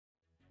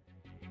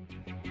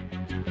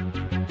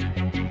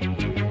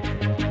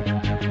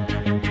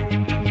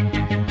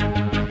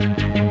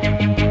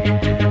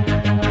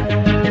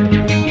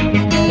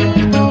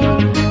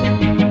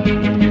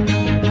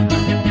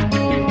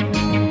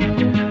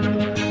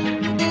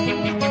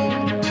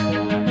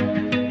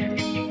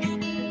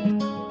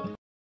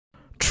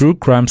True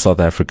Crime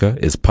South Africa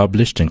is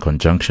published in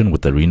conjunction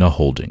with Arena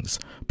Holdings,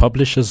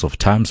 publishers of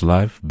Times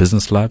Live,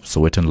 Business Live,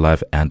 Sowetan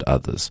Live, and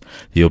others.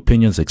 The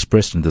opinions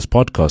expressed in this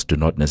podcast do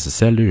not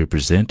necessarily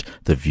represent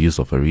the views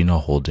of Arena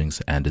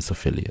Holdings and its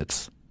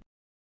affiliates.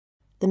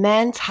 The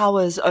man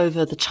towers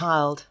over the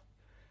child.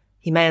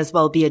 He may as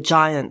well be a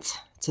giant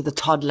to the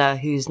toddler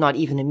who's not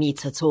even a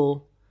meter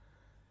tall.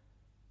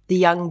 The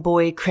young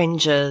boy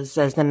cringes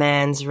as the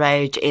man's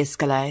rage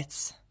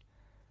escalates.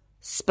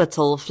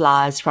 Spittle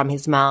flies from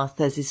his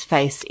mouth as his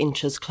face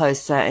inches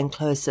closer and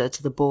closer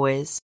to the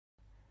boy's.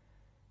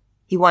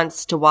 He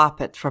wants to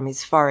wipe it from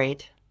his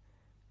forehead,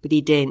 but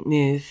he daren't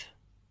move.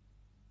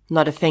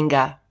 Not a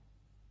finger,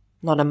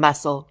 not a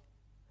muscle.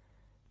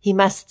 He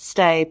must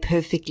stay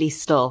perfectly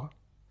still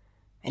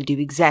and do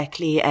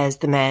exactly as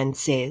the man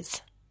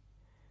says.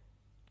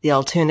 The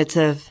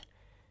alternative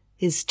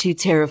is too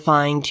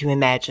terrifying to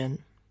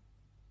imagine.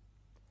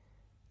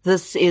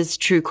 This is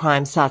True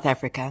Crime South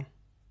Africa.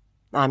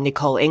 I'm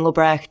Nicole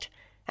Engelbrecht,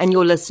 and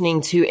you're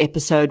listening to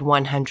episode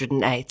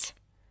 108,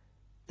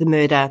 The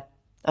Murder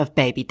of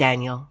Baby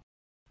Daniel.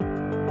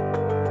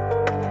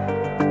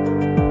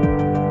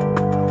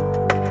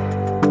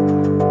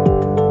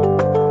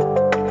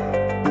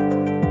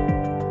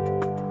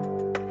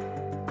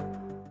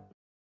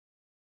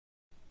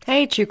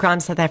 Hey, True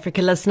Crime South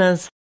Africa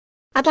listeners.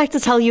 I'd like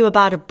to tell you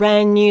about a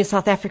brand new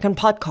South African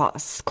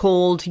podcast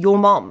called Your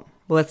Mom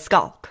with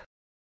Skalk.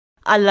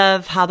 I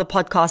love how the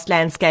podcast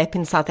landscape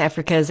in South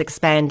Africa is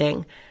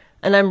expanding,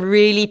 and I'm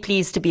really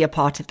pleased to be a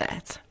part of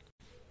that.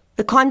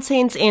 The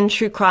content in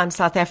True Crime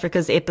South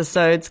Africa's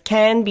episodes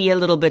can be a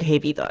little bit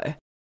heavy though,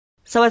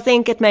 so I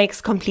think it makes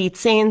complete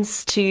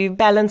sense to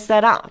balance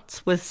that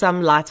out with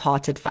some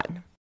light-hearted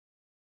fun.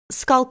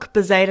 Skalk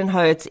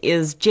Bezuidenhout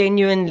is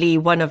genuinely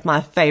one of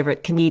my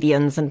favorite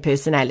comedians and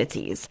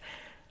personalities,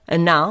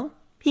 and now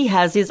he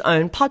has his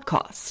own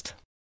podcast.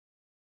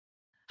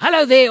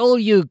 Hello there, all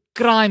you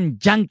crime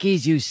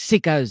junkies, you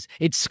sickos.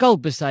 It's Skalk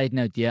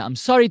Bezuidenhout here. I'm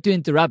sorry to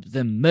interrupt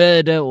the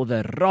murder or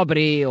the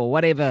robbery or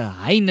whatever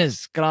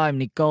heinous crime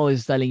Nicole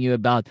is telling you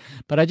about,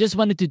 but I just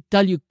wanted to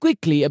tell you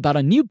quickly about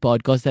a new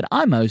podcast that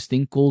I'm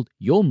hosting called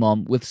Your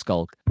Mom with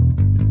Skalk.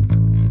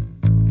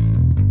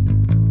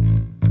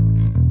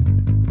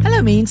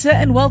 Hello mense,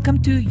 and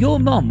welcome to Your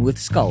Mom with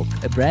Skalk,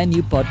 a brand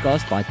new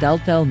podcast by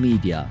Telltale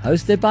Media,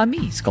 hosted by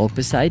me, Skalk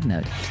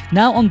Bezuidenhout.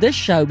 Now on this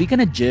show, we're going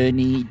to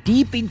journey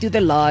deep into the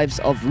lives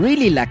of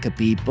really lekker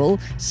people.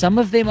 Some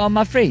of them are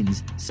my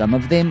friends, some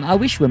of them I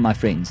wish were my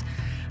friends.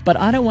 But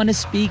I don't want to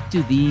speak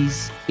to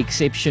these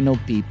exceptional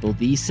people,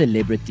 these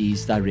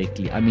celebrities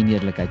directly. I mean,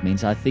 eerlikheid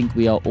mense, I think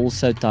we are all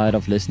so tired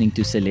of listening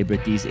to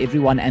celebrities.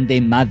 Everyone and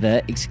their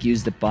mother,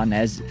 excuse the pun,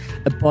 has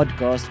a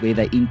podcast where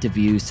they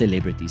interview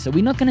celebrities. So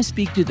we're not going to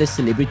speak to the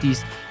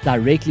celebrities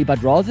directly, but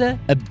rather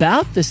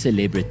about the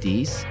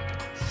celebrities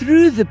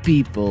through the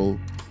people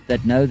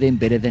that know them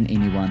better than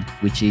anyone,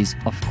 which is,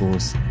 of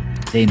course,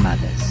 their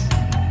mothers.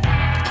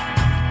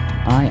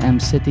 I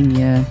am sitting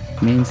here,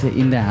 mense,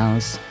 in the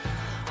house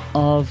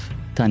of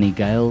Tannie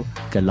Gail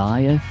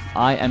Goliath.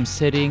 I am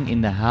sitting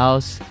in the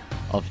house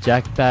of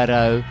Jack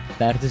Parow,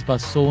 Bertus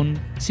Basson,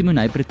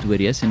 Simonay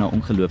Pretorius en haar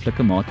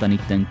ongelooflike maat Tannie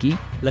Tinkie.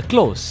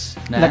 Leclos,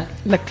 né?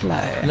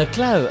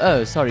 Leclos.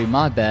 Oh, sorry,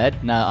 my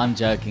bad. No, I'm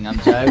joking.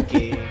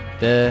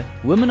 The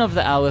woman of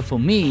the hour for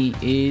me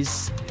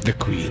is The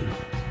Queen.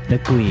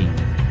 It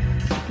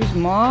was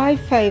my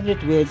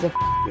favorite words of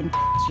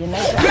you know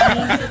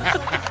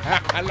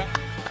what I mean?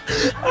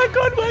 I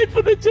can't wait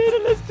for the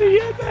journalists to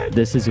hear that.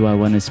 This is who I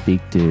want to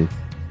speak to.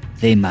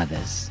 Their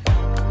mothers.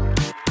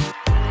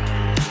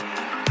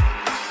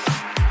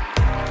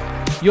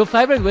 Your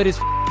favorite word is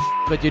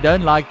but you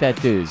don't like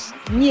tattoos.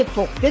 Nee,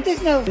 fok, dit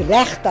is nou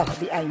regtig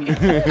die einde.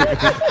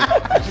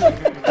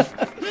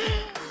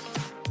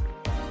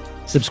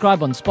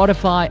 Subscribe on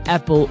Spotify,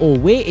 Apple, or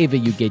wherever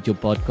you get your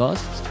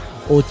podcasts.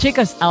 Or check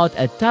us out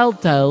at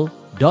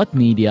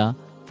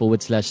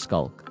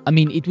telltale.media/Skalk. I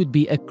mean, it would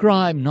be a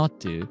crime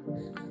not to.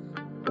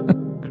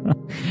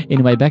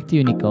 Anyway, back to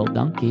you, Nicole.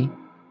 Dankie.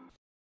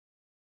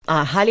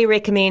 I highly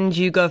recommend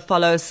you go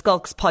follow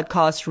Skalk's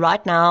podcast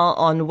right now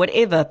on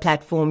whatever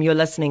platform you're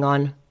listening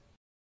on.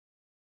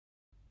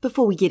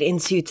 Before we get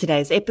into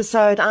today's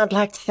episode, I'd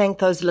like to thank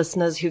those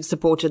listeners who've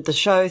supported the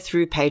show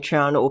through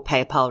Patreon or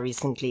PayPal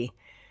recently.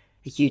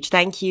 A huge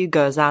thank you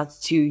goes out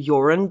to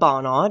Joran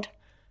Barnard,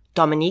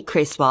 Dominique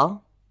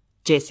Cresswell,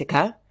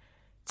 Jessica,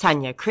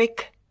 Tanya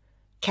Crick,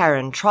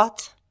 Karen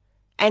Trott,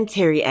 and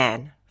Terry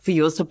Ann for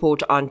your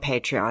support on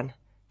Patreon.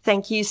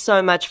 Thank you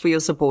so much for your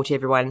support,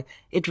 everyone.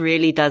 It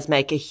really does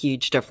make a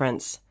huge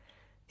difference.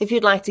 If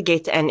you'd like to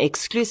get an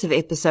exclusive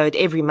episode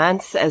every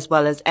month, as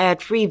well as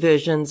ad-free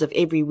versions of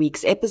every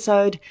week's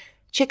episode,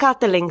 check out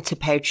the link to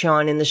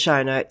Patreon in the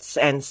show notes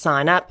and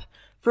sign up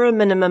for a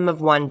minimum of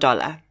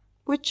 $1,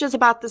 which is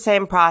about the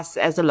same price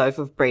as a loaf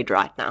of bread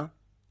right now.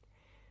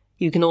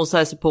 You can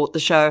also support the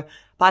show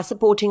by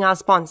supporting our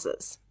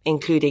sponsors,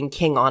 including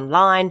King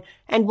Online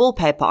and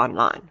Wallpaper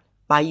Online,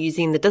 by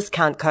using the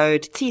discount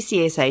code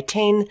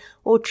TCSA10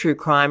 or True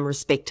Crime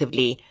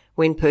respectively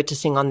when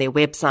purchasing on their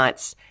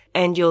websites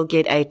and you'll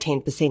get a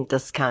 10%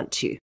 discount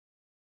too.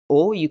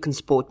 Or you can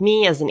support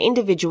me as an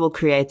individual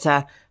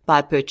creator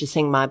by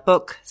purchasing my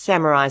book,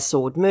 Samurai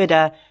Sword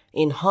Murder,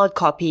 in hard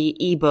copy,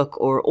 ebook,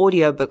 or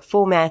audiobook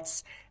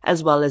formats,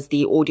 as well as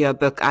the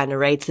audiobook I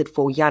narrated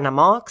for Jana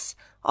Marks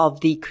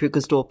of the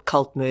Krugersdorp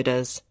cult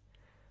murders.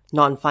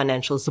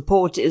 Non-financial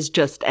support is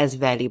just as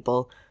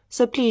valuable,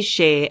 so please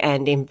share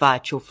and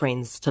invite your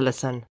friends to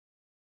listen.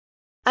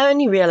 I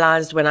only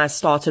realized when I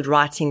started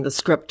writing the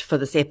script for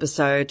this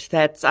episode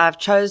that I've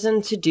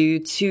chosen to do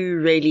 2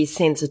 really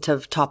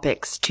sensitive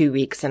topics 2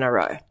 weeks in a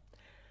row.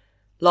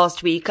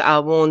 Last week, I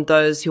warned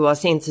those who are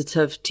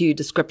sensitive to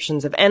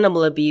descriptions of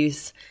animal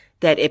abuse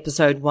that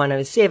episode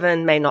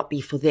 107 may not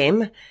be for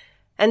them.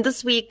 And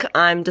this week,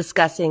 I'm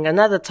discussing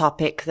another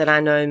topic that I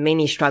know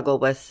many struggle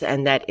with,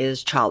 and that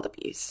is child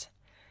abuse.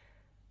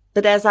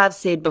 But as I've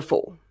said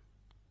before,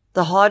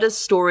 the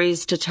hardest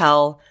stories to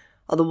tell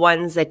are the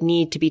ones that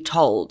need to be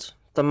told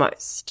the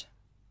most.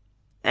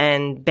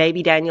 And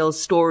baby Daniel's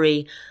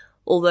story,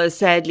 although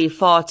sadly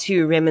far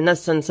too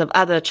reminiscent of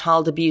other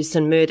child abuse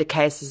and murder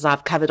cases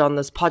I've covered on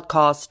this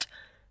podcast,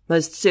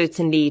 most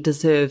certainly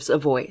deserves a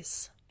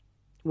voice,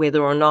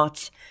 whether or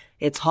not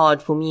it's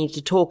hard for me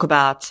to talk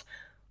about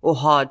or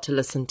hard to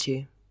listen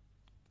to.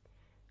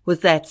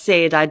 With that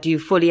said, I do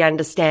fully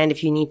understand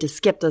if you need to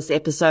skip this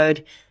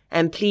episode,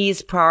 and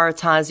please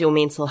prioritize your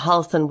mental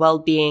health and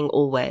well-being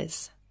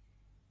always.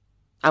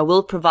 I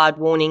will provide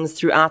warnings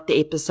throughout the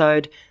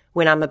episode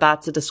when I'm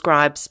about to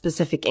describe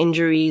specific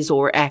injuries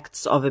or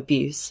acts of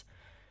abuse.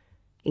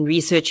 In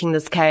researching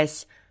this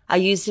case, I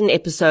used an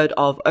episode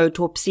of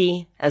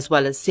Autopsy as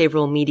well as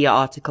several media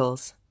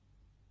articles.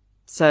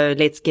 So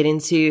let's get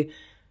into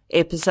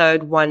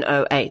episode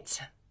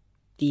 108,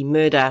 the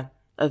murder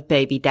of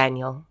baby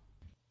Daniel.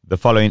 The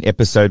following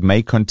episode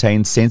may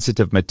contain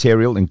sensitive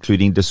material,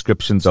 including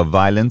descriptions of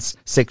violence,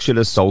 sexual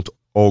assault,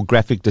 or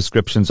graphic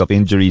descriptions of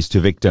injuries to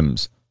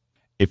victims.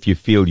 If you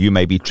feel you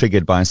may be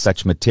triggered by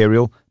such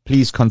material,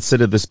 please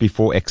consider this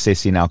before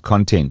accessing our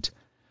content.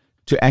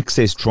 To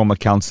access trauma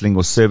counseling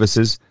or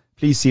services,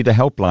 please see the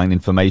helpline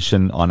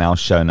information on our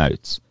show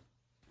notes.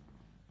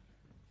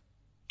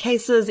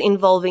 Cases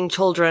involving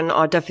children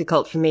are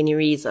difficult for many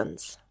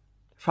reasons.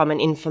 From an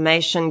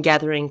information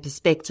gathering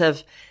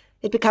perspective,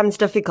 it becomes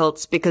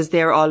difficult because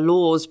there are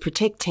laws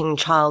protecting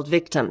child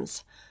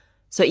victims.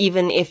 So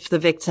even if the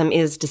victim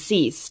is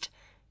deceased,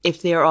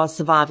 if there are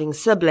surviving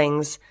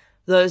siblings,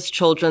 those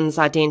children's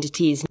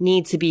identities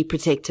need to be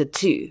protected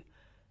too.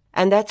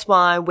 And that's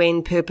why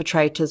when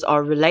perpetrators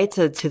are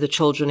related to the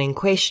children in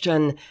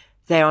question,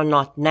 they are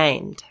not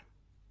named.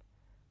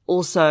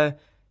 Also,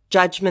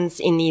 judgments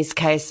in these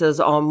cases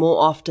are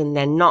more often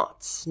than not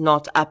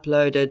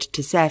uploaded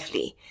to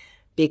SAFLI,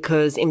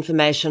 because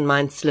information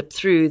might slip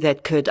through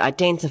that could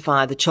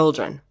identify the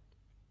children.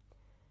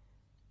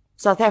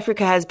 South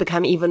Africa has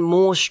become even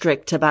more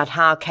strict about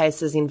how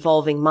cases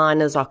involving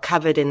minors are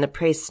covered in the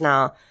press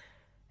now.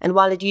 And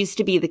while it used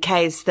to be the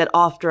case that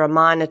after a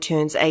minor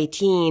turns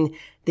 18,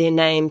 their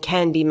name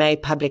can be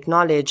made public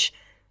knowledge,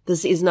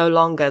 this is no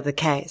longer the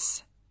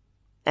case.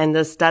 And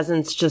this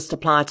doesn't just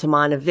apply to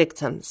minor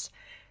victims.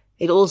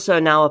 It also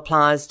now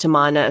applies to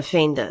minor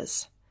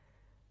offenders.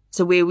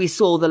 So where we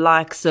saw the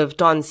likes of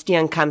Don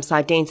Steenkamp's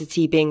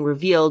identity being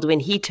revealed when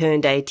he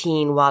turned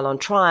 18 while on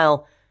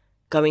trial,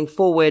 going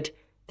forward,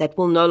 that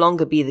will no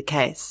longer be the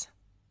case.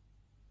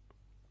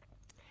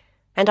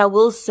 And I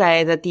will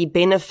say that the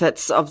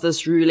benefits of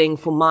this ruling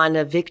for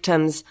minor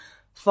victims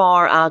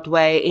far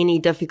outweigh any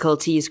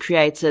difficulties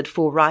created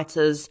for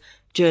writers,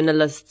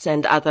 journalists,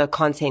 and other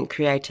content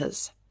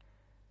creators.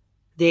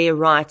 Their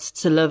right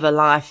to live a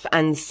life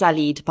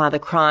unsullied by the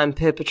crime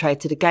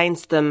perpetrated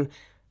against them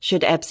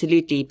should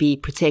absolutely be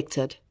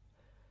protected.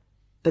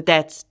 But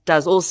that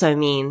does also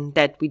mean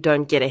that we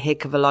don't get a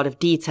heck of a lot of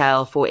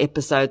detail for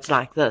episodes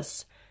like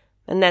this,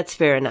 and that's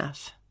fair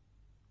enough.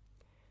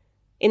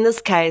 In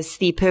this case,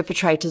 the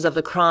perpetrators of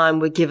the crime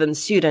were given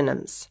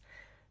pseudonyms,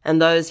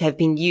 and those have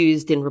been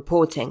used in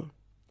reporting.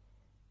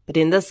 But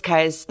in this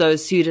case,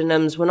 those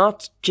pseudonyms were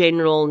not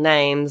general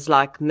names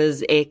like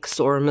Ms. X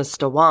or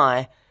Mr.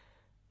 Y.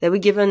 They were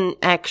given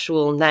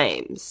actual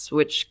names,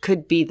 which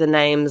could be the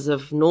names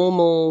of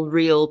normal,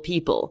 real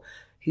people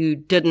who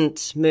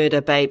didn't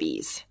murder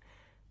babies.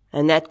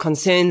 And that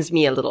concerns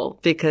me a little,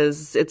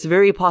 because it's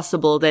very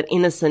possible that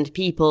innocent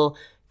people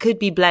could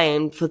be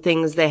blamed for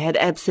things they had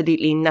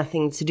absolutely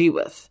nothing to do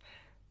with,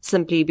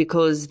 simply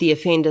because the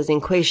offenders in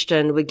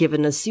question were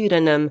given a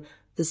pseudonym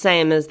the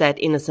same as that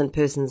innocent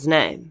person's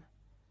name.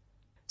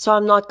 So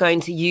I'm not going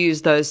to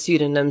use those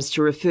pseudonyms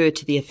to refer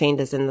to the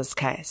offenders in this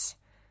case.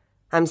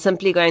 I'm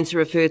simply going to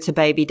refer to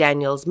baby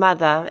Daniel's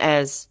mother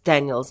as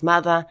Daniel's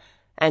mother,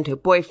 and her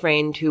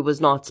boyfriend, who was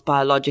not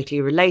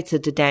biologically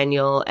related to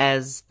Daniel,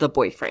 as the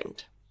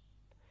boyfriend.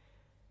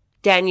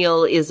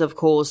 Daniel is, of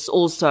course,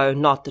 also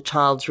not the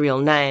child's real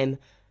name,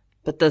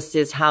 but this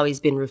is how he's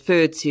been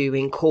referred to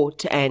in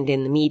court and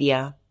in the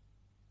media.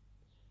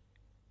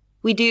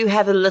 We do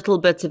have a little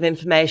bit of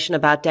information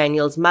about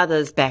Daniel's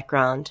mother's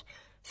background,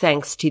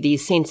 thanks to the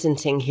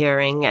sentencing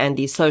hearing and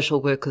the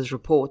social worker's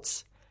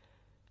reports.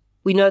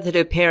 We know that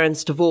her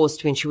parents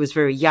divorced when she was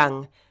very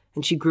young,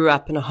 and she grew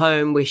up in a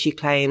home where she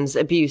claims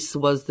abuse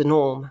was the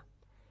norm.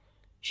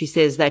 She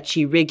says that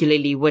she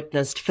regularly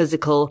witnessed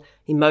physical,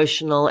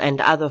 emotional, and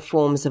other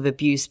forms of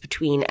abuse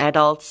between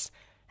adults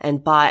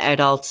and by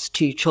adults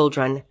to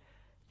children,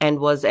 and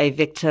was a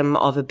victim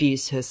of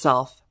abuse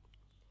herself.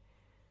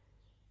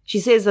 She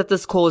says that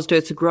this caused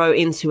her to grow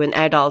into an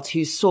adult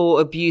who saw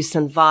abuse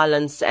and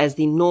violence as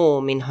the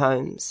norm in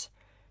homes.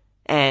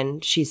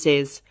 And, she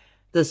says,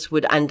 this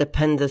would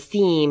underpin the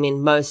theme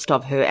in most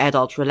of her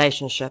adult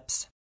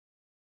relationships.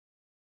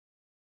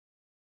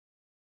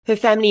 Her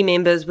family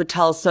members would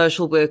tell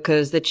social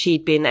workers that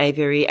she'd been a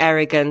very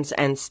arrogant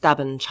and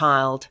stubborn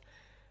child.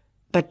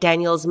 But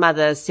Daniel's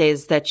mother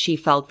says that she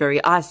felt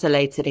very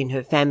isolated in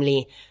her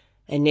family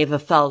and never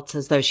felt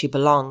as though she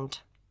belonged.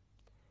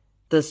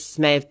 This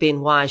may have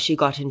been why she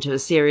got into a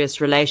serious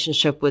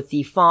relationship with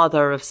the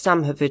father of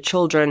some of her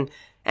children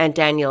and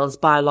Daniel's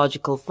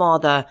biological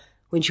father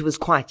when she was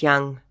quite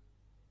young.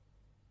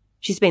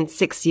 She spent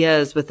 6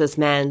 years with this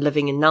man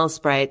living in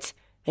Nelspruit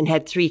and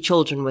had 3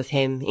 children with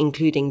him,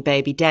 including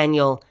baby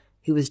Daniel,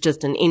 who was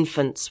just an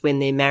infant when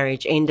their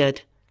marriage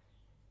ended.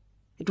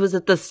 It was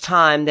at this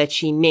time that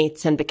she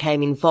met and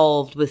became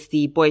involved with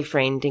the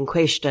boyfriend in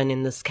question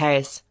in this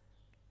case.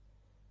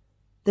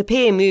 The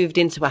pair moved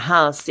into a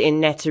house in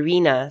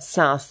Natarena,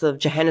 south of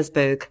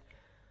Johannesburg.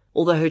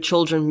 Although her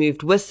children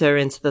moved with her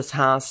into this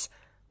house,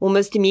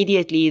 almost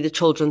immediately the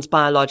children's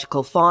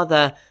biological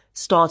father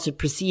started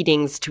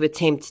proceedings to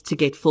attempt to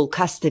get full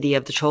custody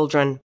of the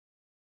children.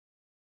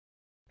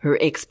 Her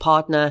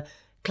ex-partner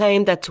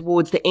claimed that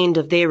towards the end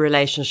of their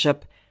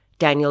relationship,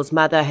 Daniel's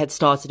mother had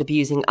started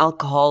abusing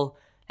alcohol,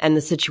 and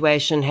the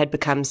situation had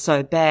become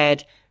so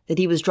bad that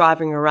he was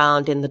driving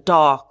around in the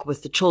dark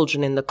with the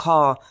children in the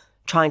car,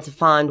 trying to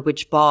find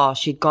which bar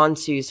she'd gone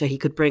to so he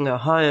could bring her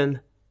home.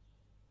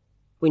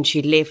 When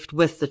she left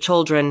with the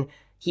children,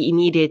 he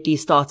immediately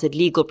started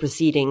legal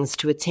proceedings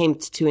to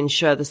attempt to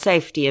ensure the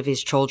safety of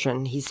his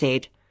children, he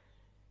said.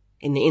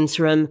 In the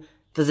interim,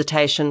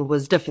 visitation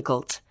was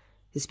difficult,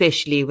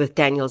 especially with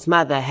Daniel's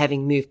mother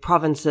having moved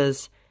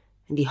provinces,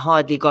 and he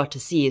hardly got to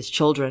see his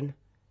children.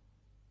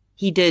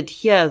 He did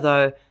hear,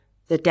 though,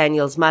 that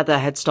Daniel's mother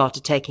had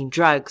started taking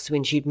drugs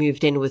when she'd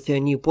moved in with her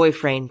new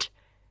boyfriend,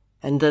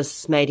 and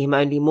this made him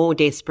only more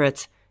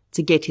desperate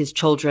to get his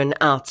children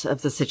out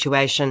of the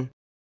situation.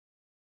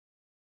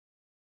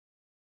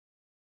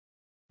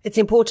 It's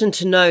important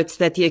to note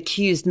that the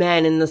accused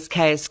man in this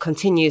case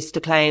continues to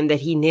claim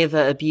that he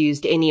never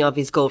abused any of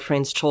his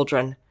girlfriend's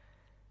children.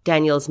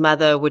 Daniel's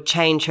mother would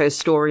change her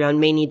story on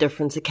many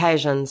different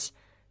occasions,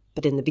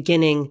 but in the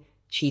beginning,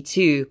 she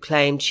too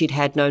claimed she'd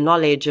had no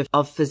knowledge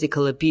of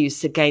physical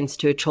abuse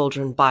against her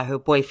children by her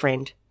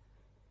boyfriend.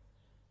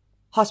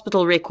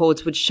 Hospital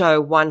records would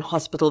show one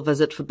hospital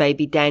visit for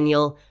baby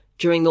Daniel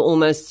during the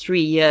almost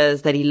 3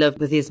 years that he lived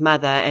with his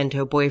mother and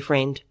her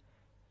boyfriend.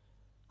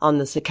 On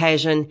this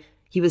occasion,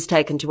 he was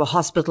taken to a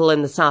hospital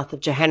in the south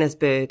of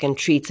Johannesburg and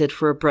treated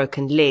for a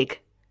broken leg.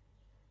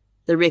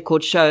 The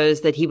record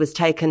shows that he was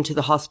taken to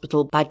the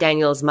hospital by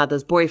Daniel's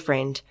mother's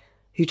boyfriend,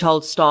 who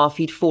told staff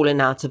he'd fallen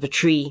out of a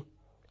tree.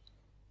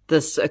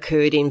 This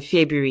occurred in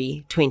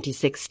February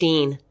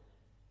 2016.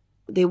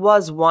 There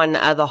was one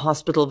other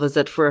hospital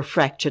visit for a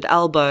fractured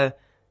elbow,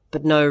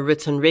 but no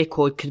written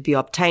record could be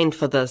obtained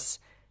for this,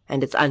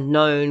 and it's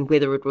unknown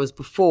whether it was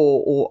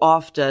before or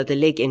after the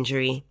leg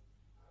injury.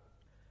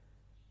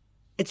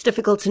 It's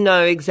difficult to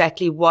know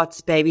exactly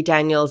what baby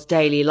Daniel's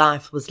daily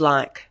life was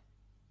like.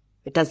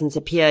 It doesn't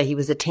appear he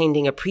was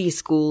attending a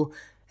preschool,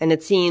 and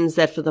it seems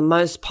that for the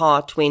most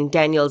part when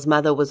Daniel's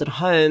mother was at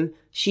home,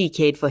 she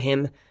cared for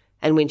him,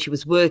 and when she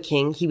was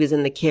working, he was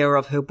in the care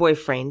of her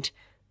boyfriend,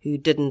 who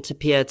didn't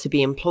appear to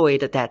be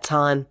employed at that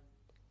time.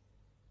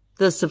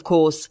 This, of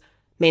course,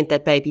 meant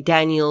that baby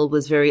Daniel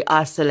was very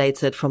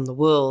isolated from the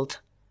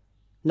world.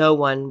 No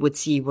one would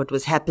see what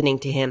was happening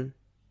to him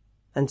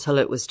until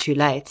it was too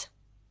late.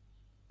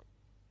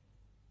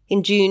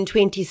 In June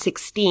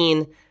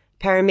 2016,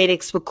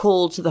 paramedics were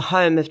called to the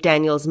home of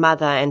Daniel's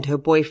mother and her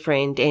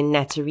boyfriend in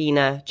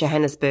Natarena,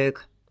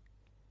 Johannesburg.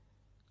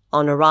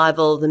 On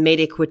arrival, the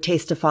medic would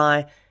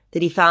testify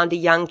that he found a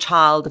young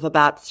child of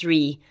about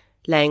 3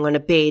 laying on a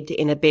bed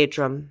in a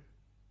bedroom.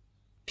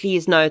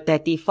 Please note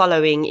that the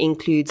following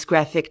includes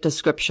graphic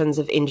descriptions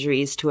of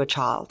injuries to a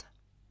child.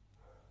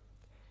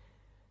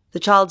 The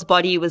child's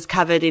body was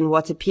covered in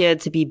what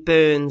appeared to be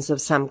burns of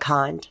some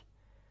kind.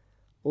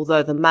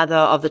 Although the mother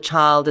of the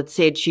child had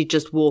said she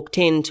just walked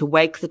in to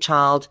wake the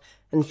child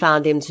and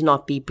found him to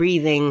not be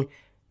breathing,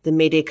 the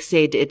medic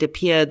said it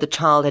appeared the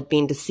child had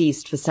been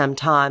deceased for some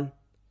time.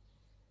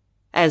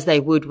 As they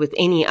would with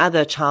any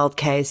other child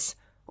case,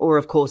 or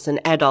of course an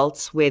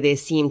adult where there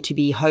seemed to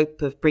be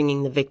hope of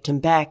bringing the victim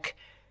back,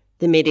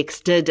 the medics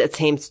did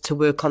attempt to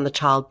work on the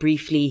child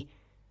briefly.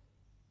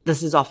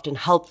 This is often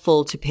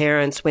helpful to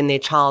parents when their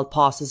child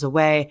passes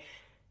away,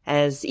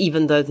 as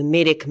even though the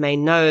medic may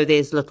know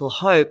there's little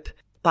hope,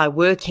 By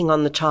working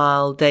on the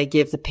child, they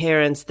give the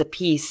parents the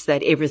peace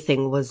that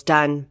everything was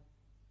done.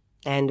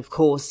 And, of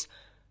course,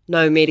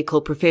 no medical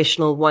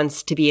professional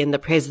wants to be in the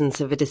presence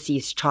of a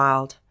deceased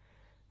child.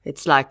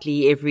 It's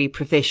likely every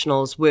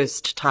professional's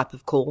worst type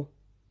of call.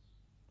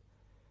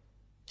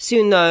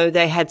 Soon, though,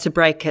 they had to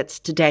break it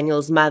to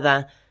Daniel's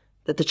mother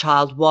that the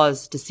child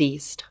was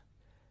deceased.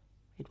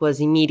 It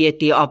was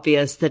immediately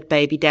obvious that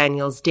baby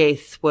Daniel's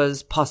death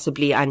was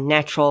possibly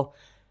unnatural,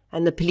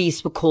 and the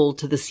police were called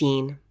to the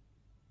scene.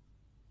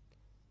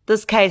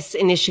 This case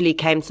initially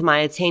came to my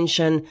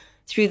attention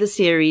through the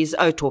series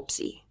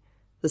Autopsy,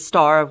 the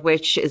star of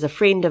which is a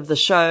friend of the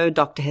show,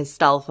 Dr.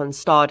 Hestel van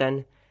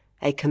Staden,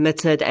 a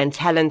committed and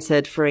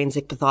talented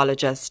forensic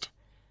pathologist.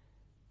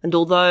 And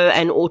although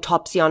an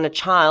autopsy on a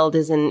child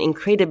is an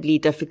incredibly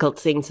difficult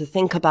thing to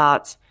think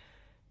about,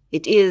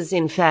 it is,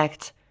 in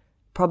fact,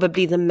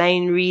 probably the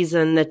main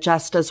reason that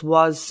justice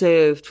was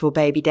served for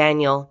baby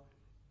Daniel,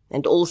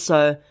 and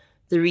also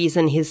the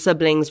reason his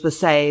siblings were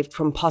saved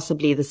from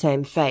possibly the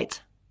same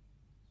fate.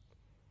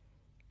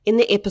 In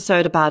the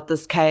episode about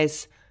this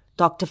case,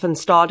 Dr. van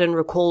Staden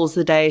recalls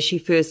the day she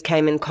first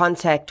came in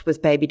contact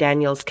with baby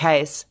Daniel's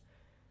case.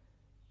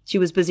 She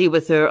was busy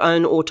with her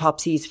own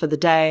autopsies for the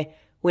day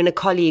when a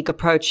colleague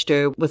approached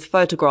her with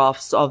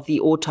photographs of the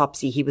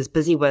autopsy he was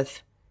busy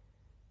with.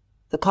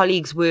 The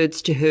colleague's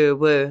words to her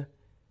were,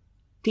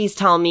 "Please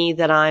tell me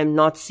that I'm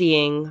not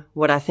seeing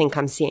what I think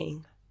I'm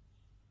seeing."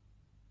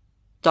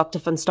 Dr.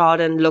 van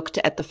Staden looked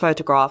at the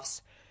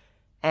photographs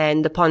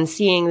and, upon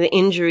seeing the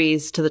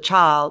injuries to the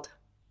child,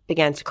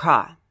 began to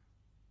cry.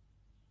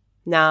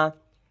 Now,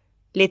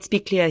 let's be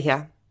clear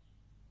here.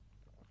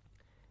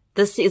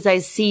 This is a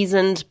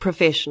seasoned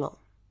professional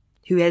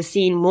who has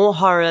seen more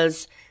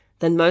horrors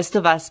than most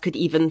of us could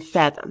even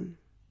fathom.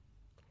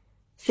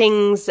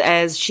 Things,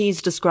 as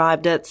she's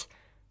described it,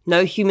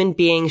 no human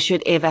being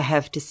should ever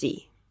have to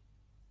see.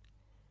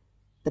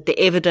 But the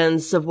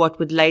evidence of what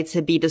would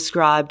later be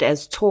described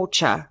as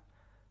torture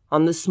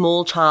on the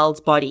small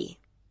child's body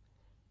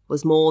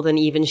was more than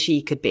even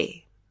she could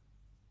bear.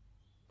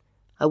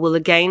 I will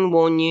again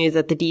warn you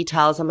that the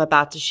details I'm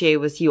about to share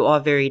with you are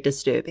very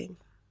disturbing.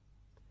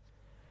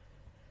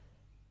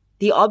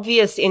 The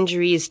obvious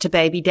injuries to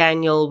baby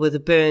Daniel were the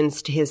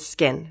burns to his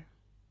skin.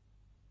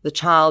 The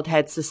child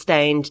had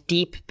sustained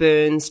deep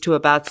burns to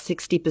about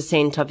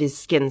 60% of his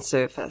skin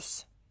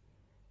surface.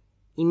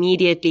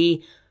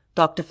 Immediately,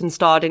 Dr. van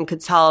Staden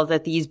could tell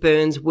that these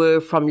burns were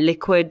from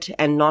liquid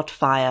and not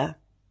fire.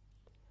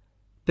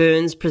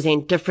 Burns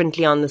present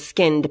differently on the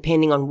skin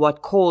depending on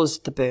what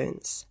caused the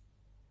burns.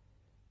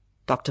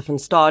 Dr. van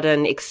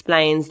Staden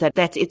explains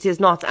that it is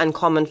not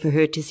uncommon for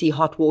her to see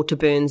hot water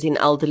burns in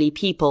elderly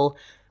people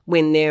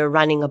when they're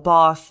running a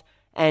bath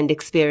and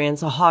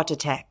experience a heart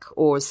attack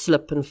or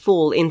slip and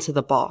fall into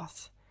the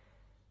bath.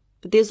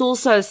 But there's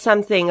also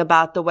something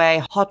about the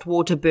way hot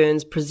water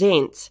burns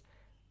present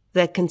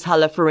that can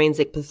tell a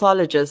forensic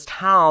pathologist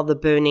how the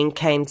burning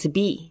came to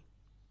be.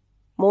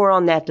 More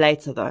on that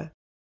later, though.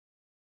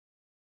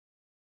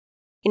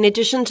 In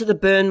addition to the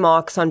burn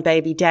marks on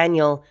baby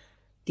Daniel,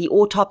 the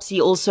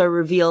autopsy also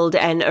revealed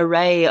an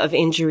array of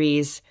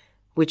injuries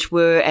which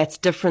were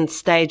at different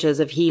stages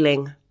of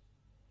healing.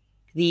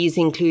 These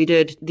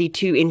included the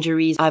 2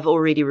 injuries I've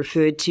already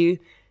referred to,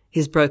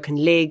 his broken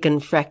leg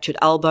and fractured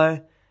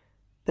elbow,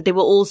 but there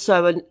were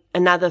also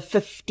another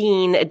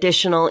 15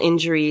 additional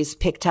injuries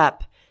picked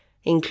up,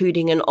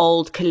 including an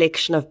old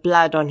collection of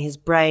blood on his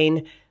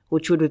brain,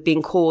 which would have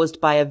been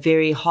caused by a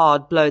very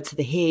hard blow to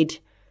the head,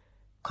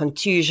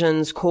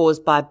 contusions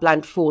caused by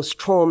blunt force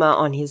trauma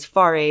on his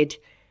forehead,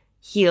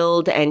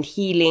 healed and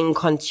healing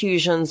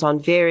contusions on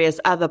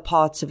various other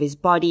parts of his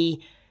body,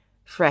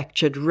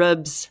 fractured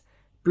ribs,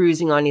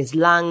 bruising on his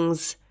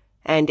lungs,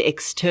 and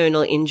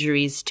external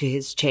injuries to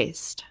his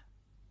chest.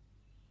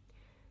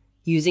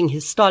 Using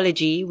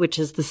histology, which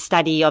is the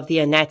study of the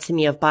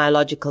anatomy of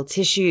biological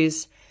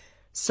tissues,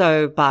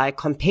 so by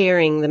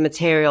comparing the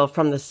material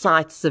from the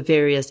sites of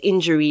various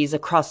injuries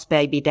across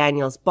baby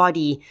Daniel's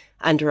body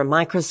under a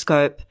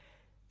microscope,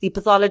 the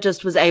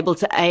pathologist was able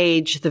to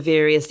age the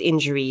various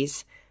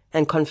injuries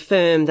and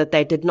confirm that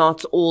they did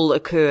not all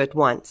occur at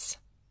once.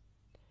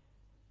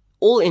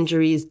 All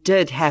injuries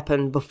did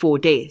happen before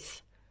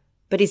death,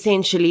 but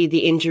essentially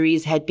the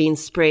injuries had been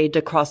spread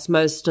across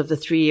most of the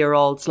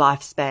 3-year-old's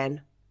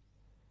lifespan.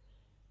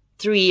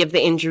 3 of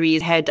the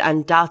injuries had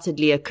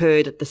undoubtedly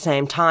occurred at the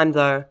same time,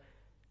 though: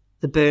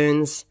 the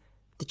burns,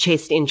 the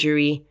chest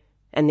injury,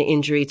 and the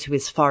injury to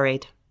his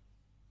forehead.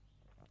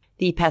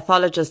 The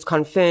pathologist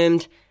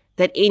confirmed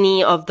that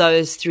any of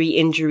those 3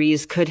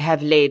 injuries could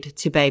have led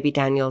to baby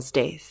Daniel's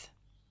death.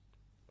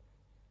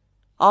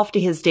 After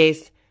his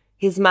death,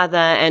 his mother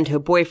and her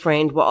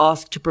boyfriend were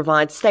asked to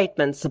provide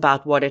statements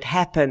about what had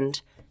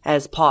happened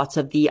as part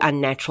of the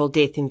unnatural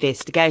death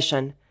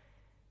investigation.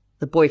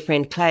 The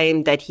boyfriend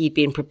claimed that he'd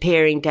been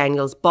preparing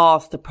Daniel's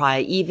bath the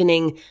prior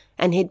evening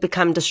and he'd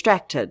become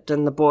distracted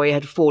and the boy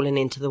had fallen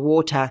into the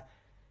water.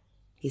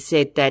 He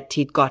said that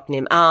he'd gotten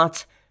him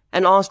out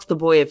and asked the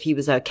boy if he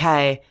was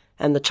okay,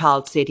 and the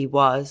child said he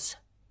was.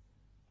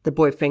 The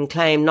boyfriend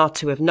claimed not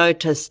to have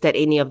noticed that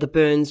any of the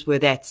burns were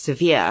that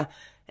severe,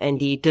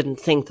 and he didn't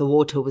think the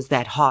water was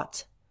that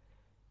hot.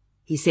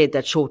 He said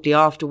that shortly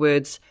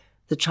afterwards,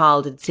 the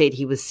child had said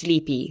he was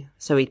sleepy,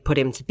 so he'd put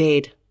him to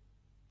bed.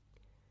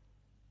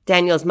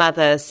 Daniel's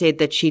mother said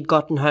that she'd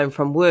gotten home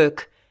from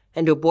work,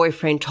 and her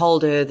boyfriend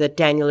told her that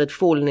Daniel had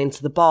fallen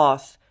into the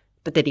bath,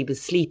 but that he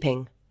was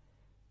sleeping.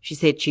 She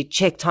said she'd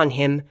checked on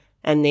him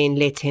and then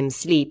let him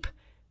sleep,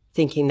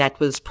 thinking that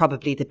was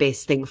probably the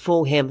best thing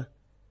for him.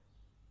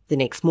 The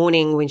next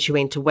morning, when she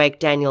went to wake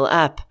Daniel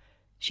up,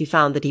 she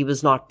found that he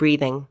was not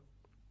breathing.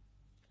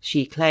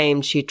 She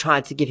claimed she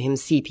tried to give him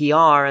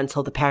CPR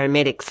until the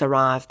paramedics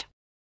arrived.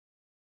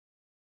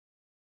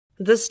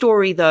 This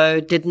story, though,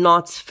 did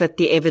not fit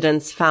the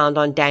evidence found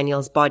on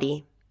Daniel's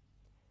body.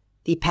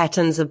 The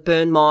patterns of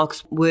burn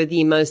marks were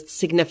the most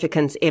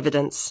significant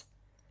evidence.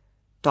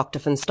 Dr.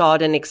 van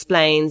Staden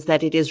explains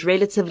that it is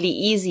relatively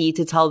easy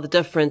to tell the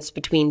difference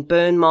between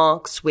burn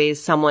marks where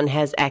someone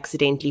has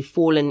accidentally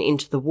fallen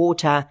into the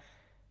water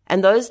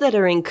and those that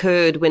are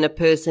incurred when a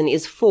person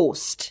is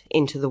forced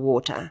into the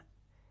water.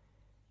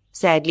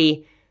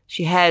 Sadly,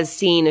 she has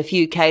seen a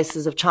few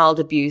cases of child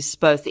abuse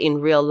both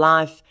in real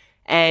life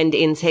and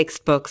in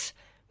textbooks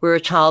where a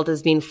child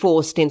has been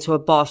forced into a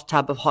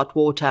bathtub of hot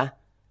water.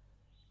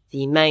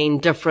 The main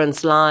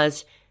difference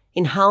lies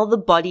in how the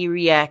body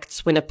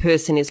reacts when a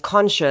person is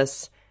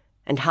conscious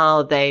and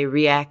how they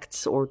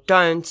react or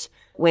don't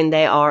when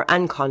they are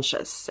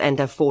unconscious and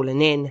have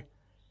fallen in.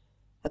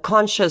 A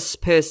conscious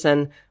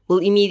person will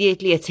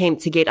immediately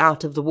attempt to get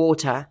out of the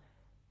water.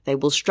 They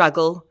will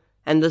struggle,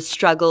 and the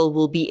struggle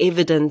will be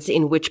evident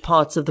in which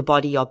parts of the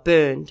body are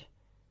burned.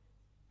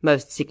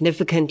 Most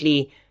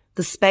significantly,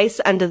 the space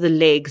under the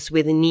legs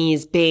where the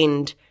knees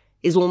bend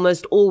is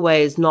almost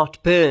always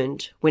not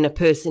burned when a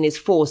person is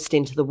forced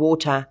into the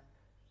water.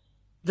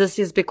 This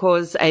is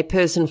because a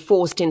person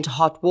forced into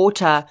hot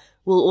water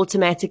will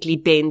automatically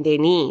bend their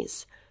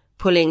knees,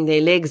 pulling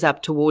their legs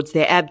up towards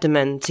their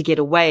abdomen to get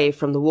away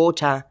from the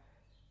water.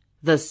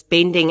 This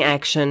bending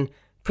action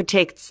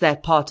protects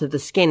that part of the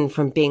skin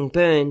from being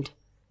burned.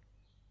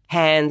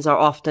 Hands are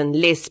often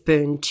less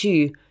burned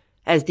too,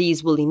 as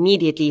these will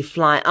immediately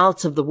fly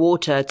out of the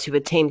water to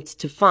attempt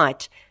to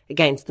fight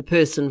against the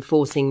person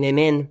forcing them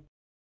in.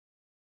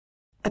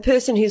 A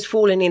person who's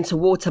fallen into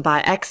water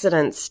by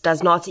accident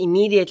does not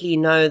immediately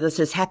know this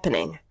is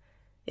happening.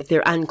 If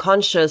they're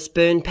unconscious,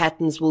 burn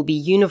patterns will be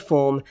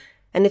uniform,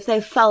 and if they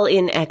fell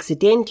in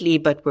accidentally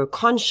but were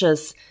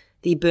conscious,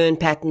 the burn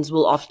patterns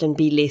will often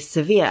be less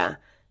severe,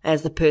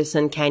 as the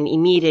person can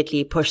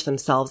immediately push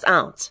themselves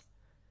out.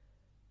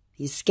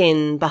 The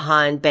skin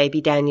behind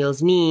baby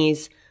Daniel's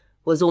knees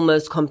was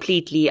almost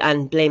completely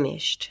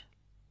unblemished.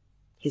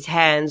 His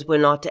hands were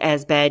not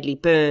as badly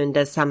burned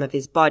as some of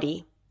his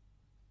body.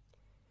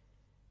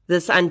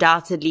 This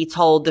undoubtedly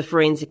told the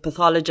forensic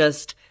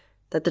pathologist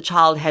that the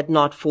child had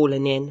not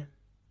fallen in.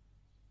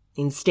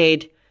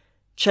 Instead,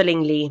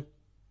 chillingly,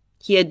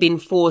 he had been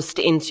forced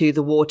into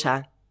the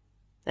water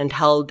and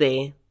held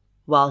there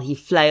while he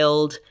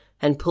flailed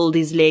and pulled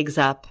his legs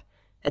up,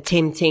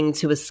 attempting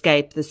to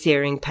escape the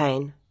searing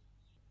pain.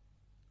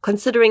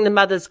 Considering the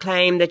mother's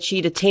claim that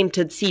she'd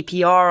attempted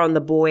CPR on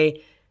the boy,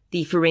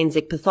 the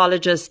forensic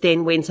pathologist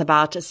then went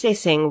about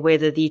assessing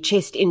whether the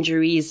chest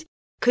injuries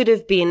could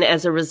have been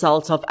as a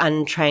result of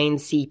untrained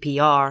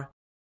CPR.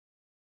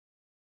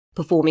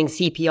 Performing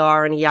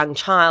CPR on a young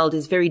child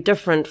is very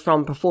different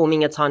from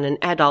performing it on an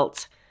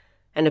adult,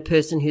 and a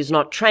person who's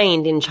not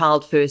trained in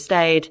child first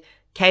aid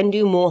can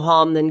do more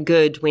harm than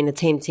good when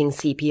attempting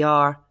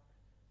CPR.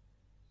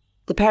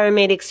 The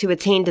paramedics who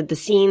attended the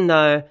scene,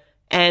 though,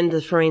 and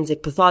the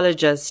forensic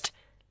pathologist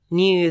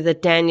knew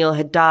that Daniel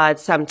had died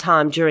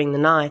sometime during the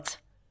night.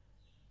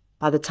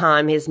 By the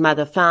time his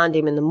mother found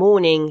him in the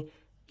morning,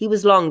 he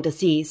was long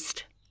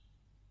deceased.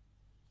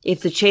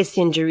 If the chest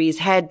injuries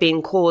had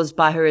been caused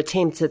by her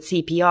attempts at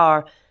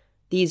CPR,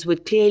 these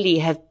would clearly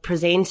have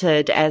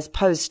presented as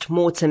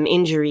post-mortem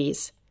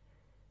injuries.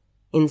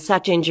 In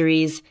such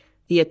injuries,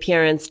 the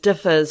appearance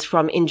differs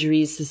from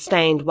injuries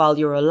sustained while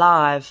you're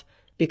alive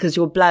because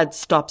your blood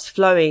stops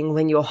flowing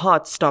when your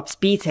heart stops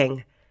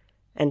beating,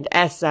 and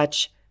as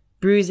such,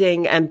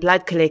 bruising and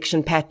blood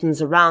collection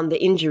patterns around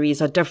the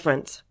injuries are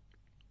different.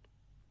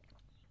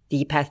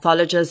 The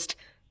pathologist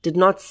did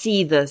not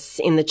see this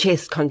in the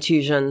chest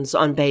contusions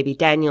on baby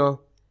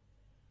Daniel.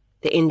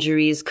 The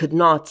injuries could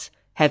not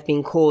have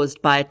been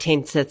caused by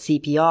attempts at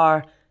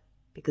CPR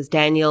because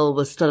Daniel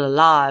was still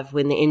alive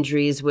when the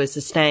injuries were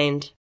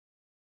sustained.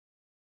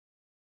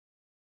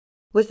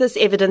 With this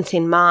evidence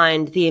in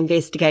mind, the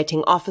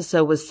investigating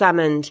officer was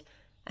summoned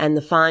and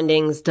the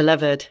findings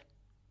delivered.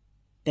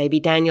 Baby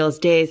Daniel's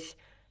death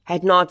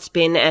had not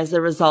been as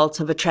a result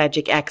of a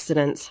tragic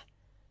accident.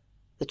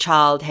 The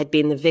child had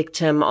been the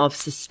victim of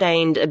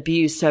sustained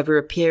abuse over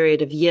a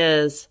period of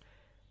years,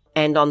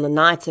 and on the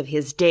night of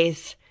his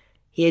death,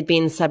 he had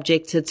been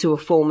subjected to a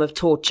form of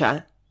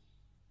torture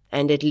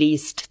and at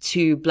least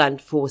 2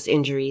 blunt force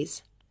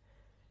injuries.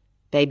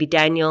 Baby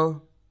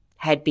Daniel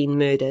had been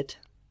murdered.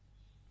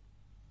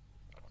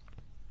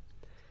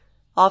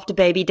 After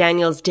baby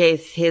Daniel's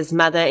death, his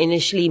mother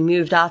initially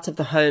moved out of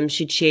the home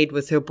she'd shared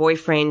with her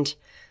boyfriend.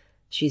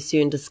 She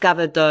soon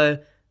discovered, though,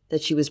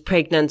 that she was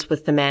pregnant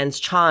with the man's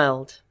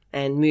child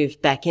and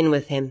moved back in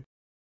with him.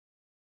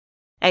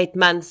 8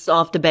 months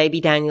after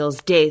baby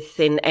Daniel's death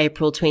in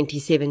April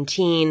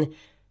 2017,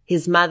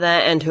 his mother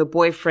and her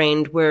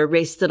boyfriend were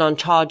arrested on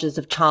charges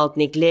of child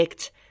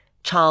neglect,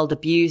 child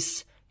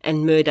abuse,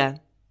 and murder.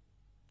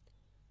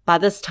 By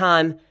this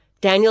time,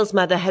 Daniel's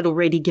mother had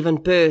already given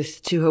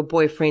birth to her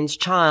boyfriend's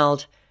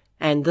child,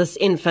 and this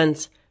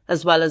infant,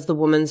 as well as the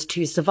woman's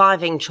 2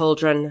 surviving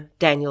children,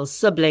 Daniel's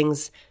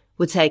siblings,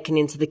 were taken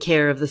into the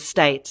care of the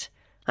state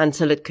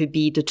until it could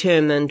be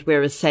determined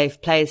where a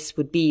safe place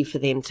would be for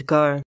them to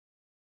go.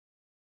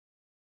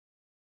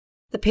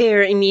 The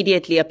pair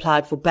immediately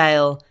applied for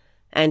bail,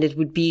 and it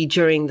would be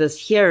during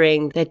this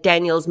hearing that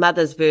Daniel's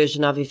mother's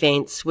version of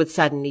events would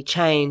suddenly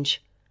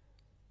change.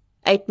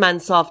 8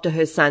 months after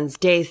her son's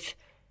death,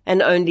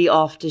 and only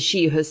after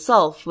she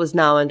herself was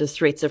now under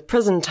threat of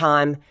prison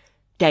time,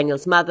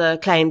 Daniel's mother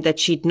claimed that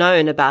she'd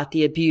known about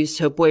the abuse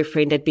her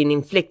boyfriend had been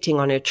inflicting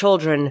on her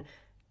children,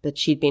 but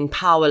she'd been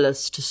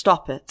powerless to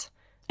stop it,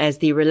 as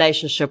the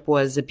relationship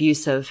was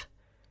abusive.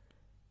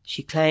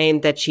 She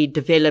claimed that she'd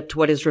developed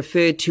what is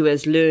referred to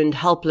as learned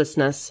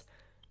helplessness,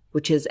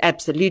 which is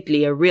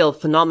absolutely a real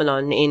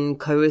phenomenon in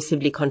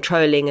coercively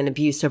controlling and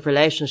abusive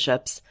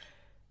relationships,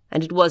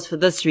 and it was for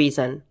this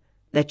reason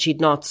that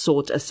she'd not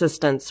sought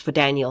assistance for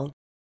Daniel.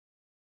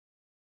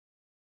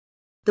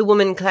 The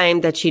woman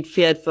claimed that she'd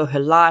feared for her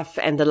life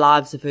and the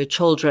lives of her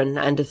children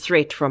under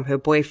threat from her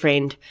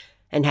boyfriend,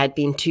 and had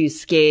been too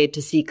scared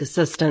to seek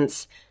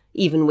assistance,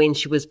 even when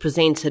she was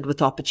presented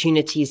with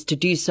opportunities to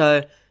do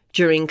so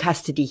during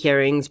custody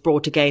hearings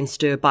brought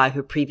against her by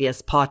her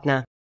previous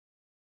partner.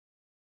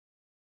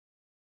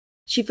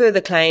 She further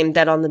claimed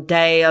that on the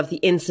day of the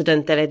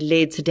incident that had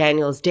led to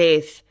Daniel's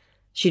death,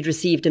 she'd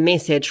received a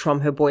message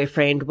from her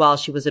boyfriend while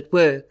she was at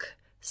work,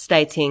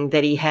 stating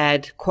that he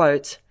had,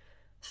 quote,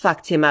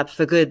 fucked him up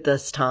for good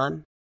this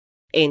time,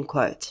 end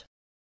quote.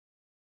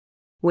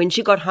 When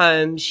she got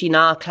home, she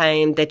now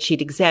claimed that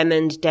she'd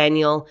examined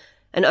Daniel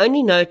and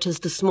only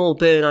noticed a small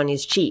burn on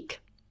his cheek.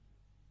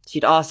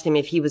 She'd asked him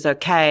if he was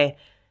okay,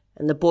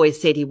 and the boy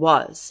said he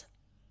was.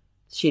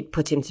 She'd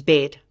put him to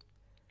bed.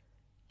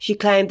 She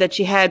claimed that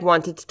she had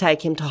wanted to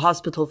take him to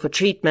hospital for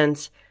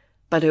treatment,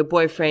 but her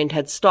boyfriend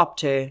had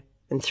stopped her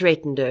and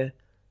threatened her.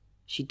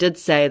 She did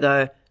say,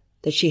 though,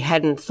 that she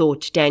hadn't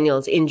thought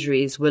Daniel's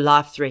injuries were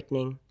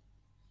life-threatening.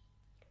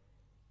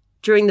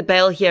 During the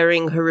bail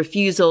hearing, her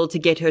refusal to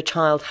get her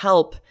child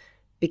help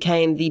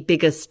became the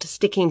biggest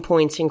sticking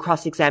point in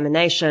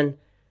cross-examination.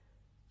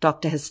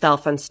 Dr. Estelle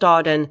van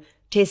Staden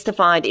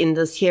testified in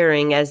this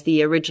hearing as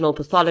the original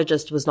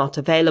pathologist was not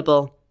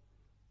available,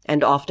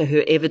 and after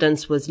her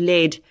evidence was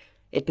led,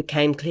 it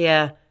became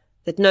clear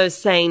that no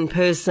sane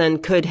person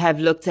could have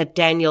looked at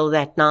Daniel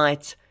that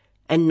night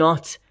and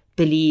not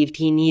believed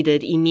he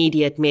needed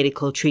immediate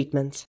medical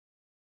treatment.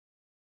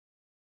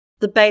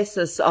 The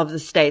basis of the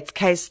state's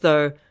case,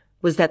 though,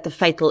 was that the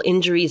fatal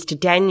injuries to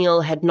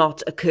Daniel had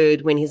not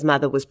occurred when his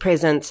mother was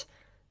present,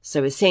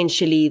 so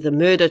essentially the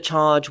murder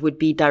charge would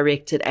be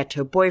directed at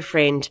her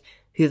boyfriend,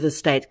 who the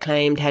state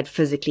claimed had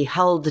physically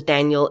held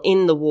Daniel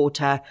in the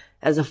water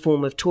as a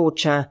form of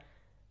torture,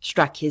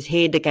 struck his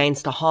head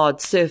against a hard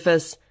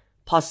surface,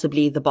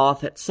 possibly the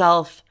bath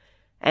itself,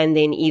 and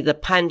then either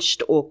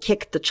punched or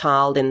kicked the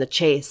child in the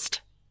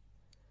chest.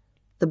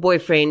 The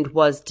boyfriend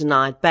was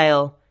denied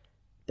bail,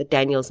 but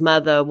Daniel's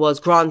mother was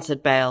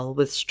granted bail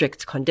with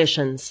strict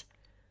conditions.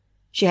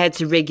 She had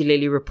to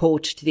regularly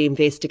report to the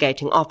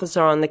investigating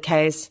officer on the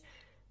case.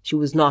 She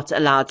was not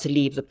allowed to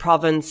leave the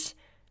province,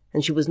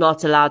 and she was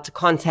not allowed to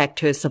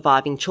contact her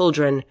surviving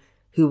children,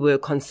 who were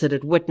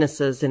considered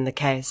witnesses in the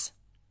case.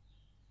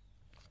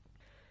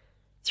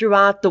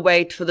 Throughout the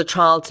wait for the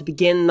trial to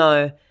begin,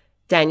 though,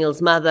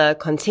 Daniel's mother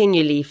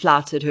continually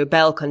flouted her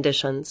bail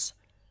conditions.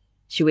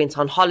 She went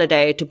on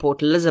holiday to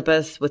Port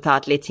Elizabeth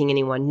without letting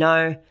anyone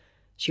know.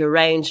 She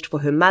arranged for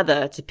her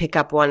mother to pick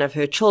up one of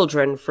her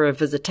children for a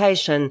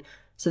visitation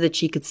so that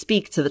she could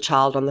speak to the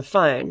child on the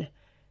phone.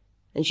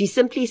 And she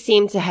simply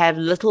seemed to have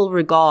little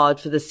regard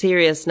for the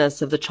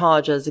seriousness of the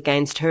charges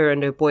against her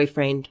and her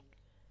boyfriend.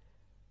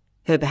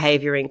 Her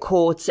behavior in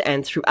court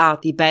and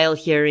throughout the bail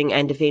hearing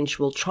and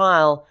eventual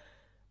trial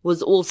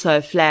was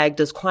also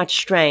flagged as quite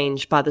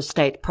strange by the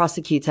state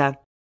prosecutor.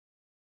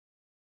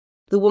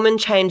 The woman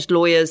changed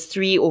lawyers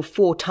 3 or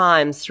 4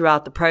 times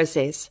throughout the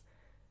process.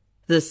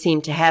 This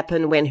seemed to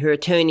happen when her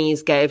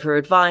attorneys gave her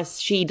advice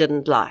she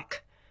didn't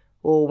like,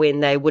 or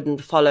when they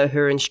wouldn't follow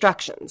her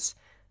instructions,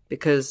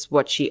 because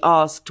what she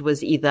asked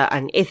was either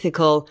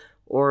unethical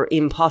or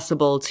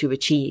impossible to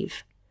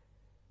achieve.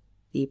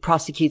 The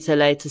prosecutor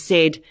later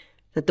said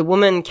that the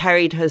woman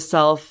carried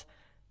herself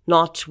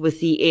not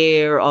with the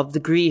air of the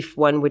grief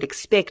one would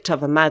expect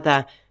of a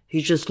mother who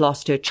just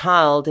lost her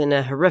child in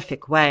a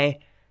horrific way,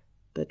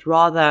 but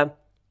rather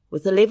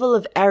with a level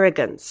of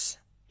arrogance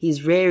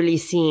he's rarely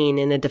seen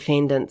in a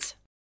defendant.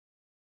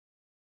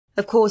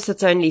 Of course,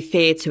 it's only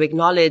fair to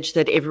acknowledge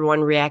that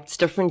everyone reacts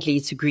differently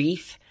to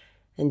grief,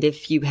 and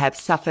if you have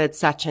suffered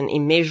such an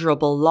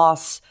immeasurable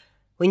loss,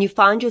 when you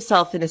find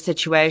yourself in a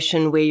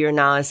situation where you're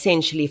now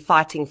essentially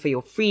fighting for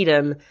your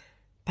freedom,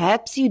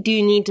 perhaps you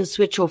do need to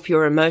switch off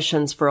your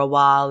emotions for a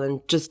while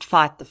and just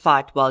fight the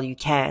fight while you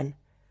can.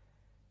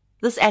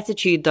 This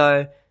attitude,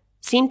 though,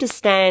 seemed to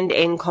stand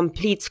in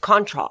complete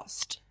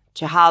contrast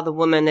to how the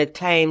woman had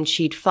claimed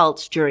she'd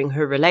felt during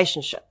her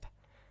relationship.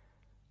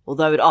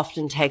 Although it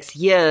often takes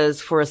years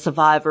for a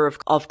survivor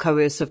of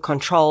coercive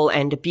control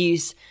and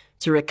abuse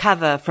to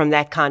recover from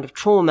that kind of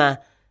trauma,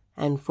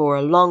 and for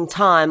a long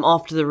time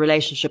after the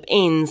relationship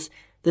ends,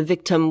 the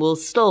victim will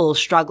still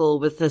struggle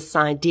with this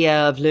idea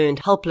of learned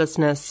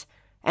helplessness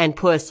and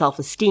poor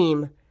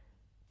self-esteem,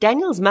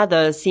 Daniel's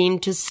mother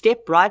seemed to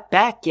step right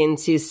back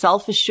into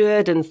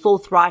self-assured and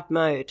forthright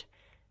mode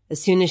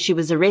as soon as she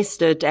was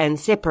arrested and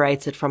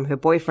separated from her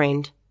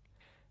boyfriend.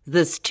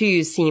 This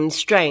too seemed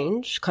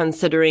strange,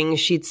 considering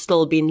she'd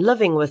still been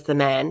living with the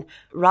man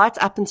right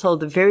up until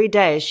the very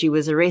day she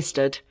was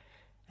arrested,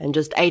 and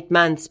just 8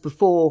 months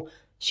before,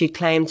 she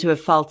claimed to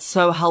have felt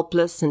so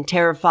helpless and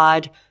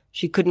terrified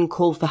she couldn't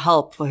call for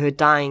help for her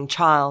dying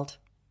child.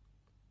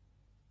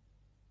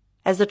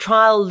 As the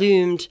trial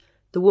loomed,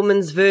 the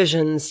woman's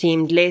version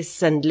seemed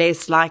less and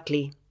less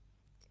likely.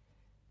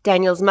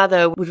 Daniel's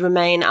mother would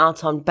remain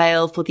out on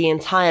bail for the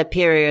entire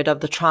period of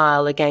the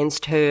trial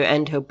against her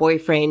and her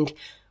boyfriend,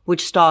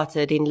 which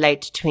started in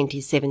late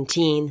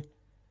 2017.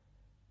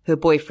 Her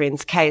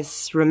boyfriend's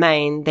case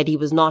remained that he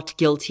was not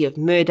guilty of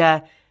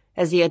murder,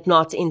 as he had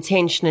not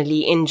intentionally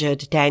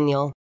injured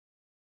Daniel.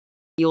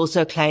 He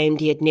also claimed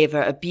he had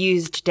never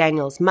abused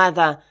Daniel's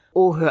mother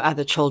or her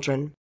other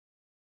children.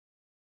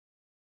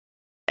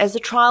 As the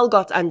trial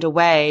got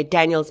underway,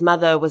 Daniel's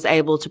mother was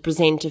able to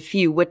present a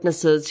few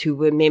witnesses who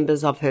were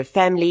members of her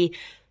family,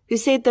 who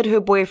said that her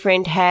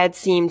boyfriend had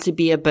seemed to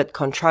be a bit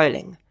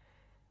controlling.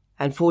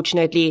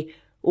 Unfortunately,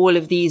 all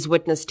of these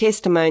witness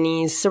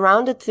testimonies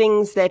surrounded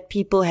things that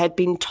people had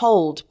been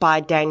told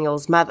by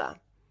Daniel's mother,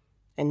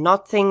 and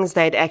not things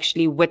they'd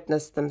actually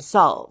witnessed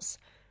themselves,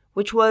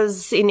 which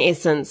was, in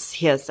essence,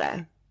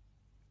 hearsay.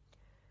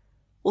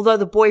 Although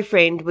the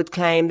boyfriend would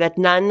claim that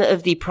none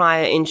of the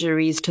prior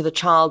injuries to the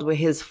child were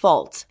his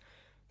fault,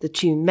 the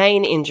two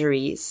main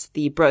injuries,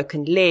 the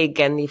broken leg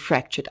and the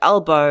fractured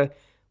elbow,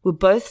 were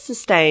both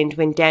sustained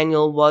when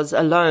Daniel was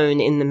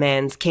alone in the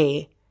man's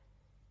care.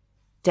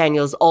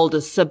 Daniel's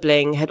oldest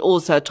sibling had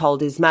also told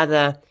his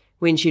mother,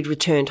 when she'd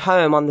returned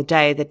home on the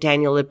day that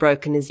Daniel had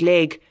broken his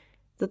leg,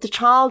 that the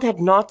child had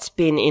not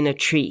been in a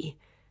tree,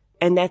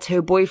 and that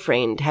her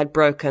boyfriend had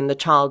broken the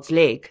child's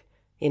leg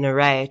in a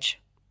rage.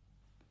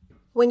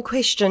 When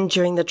questioned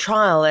during the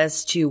trial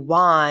as to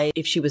why,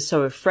 if she was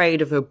so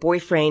afraid of her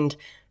boyfriend,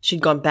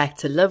 she'd gone back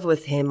to live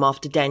with him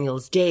after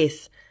Daniel's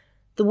death,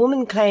 the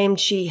woman claimed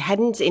she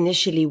hadn't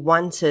initially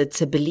wanted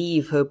to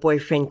believe her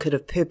boyfriend could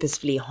have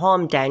purposefully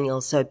harmed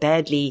Daniel so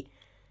badly,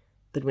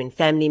 but when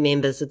family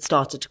members had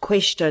started to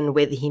question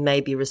whether he may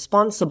be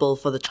responsible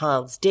for the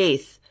child's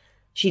death,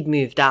 she'd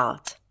moved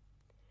out.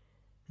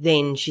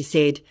 Then, she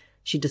said,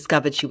 she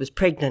discovered she was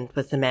pregnant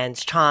with the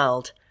man's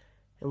child,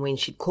 and when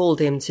she'd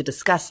called him to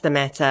discuss the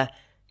matter,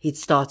 he'd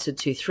started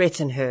to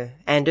threaten her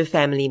and her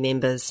family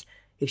members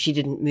if she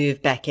didn't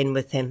move back in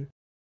with him.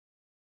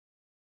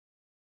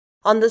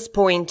 On this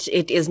point,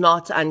 it is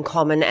not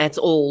uncommon at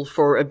all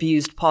for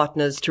abused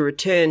partners to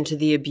return to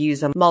the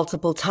abuser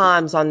multiple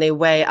times on their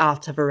way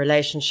out of a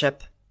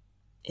relationship.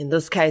 In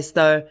this case,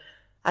 though,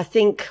 I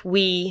think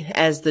we,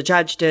 as the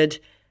judge did,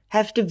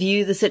 have to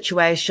view the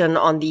situation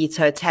on the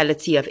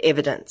totality of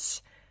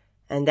evidence,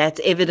 and that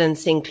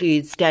evidence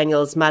includes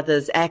Daniel's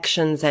mother's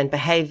actions and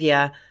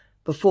behavior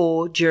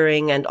before,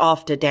 during, and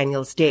after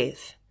Daniel's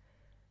death.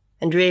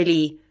 And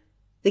really,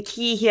 the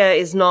key here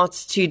is not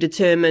to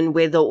determine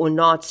whether or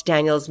not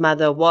Daniel's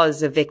mother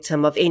was a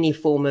victim of any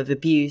form of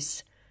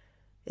abuse.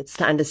 It's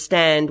to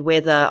understand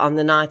whether, on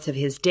the night of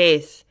his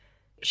death,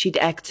 she'd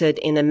acted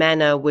in a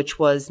manner which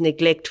was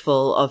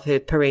neglectful of her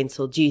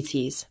parental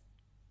duties.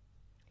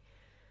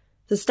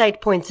 The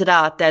state pointed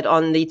out that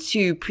on the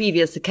 2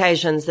 previous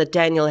occasions that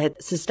Daniel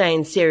had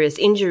sustained serious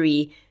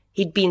injury,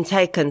 he'd been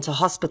taken to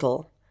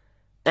hospital.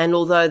 And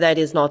although that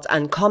is not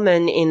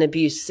uncommon in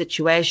abuse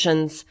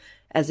situations,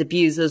 as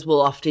abusers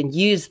will often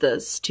use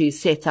this to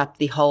set up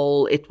the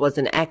whole "it was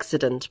an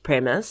accident"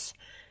 premise,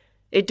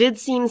 it did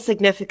seem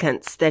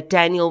significant that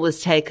Daniel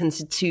was taken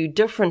to 2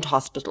 different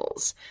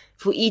hospitals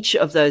for each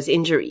of those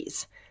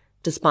injuries,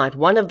 despite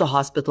one of the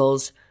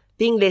hospitals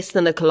being less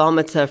than 1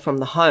 kilometer from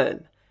the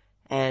home,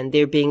 and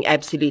there being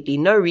absolutely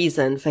no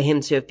reason for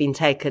him to have been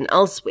taken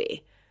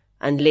elsewhere,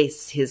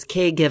 unless his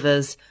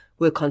caregivers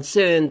were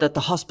concerned that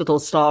the hospital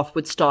staff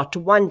would start to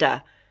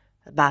wonder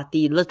about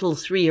the little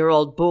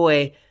 3-year-old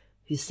boy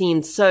who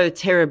seemed so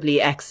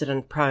terribly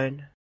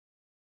accident-prone.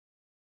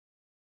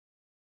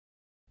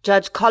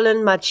 Judge Colin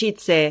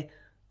Machitse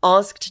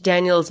asked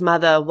Daniel's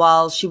mother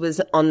while she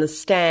was on the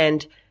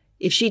stand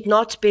if she'd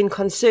not been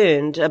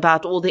concerned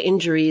about all the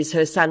injuries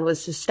her son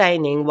was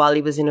sustaining while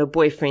he was in her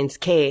boyfriend's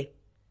care.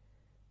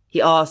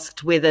 He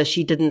asked whether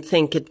she didn't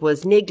think it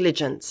was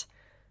negligent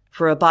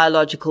for a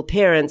biological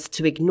parent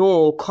to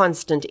ignore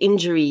constant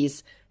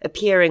injuries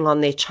appearing on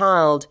their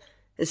child,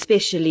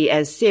 especially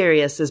as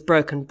serious as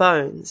broken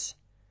bones.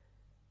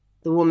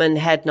 The woman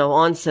had no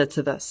answer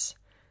to this,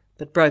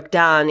 but broke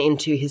down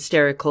into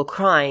hysterical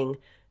crying,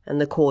 and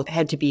the court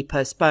had to be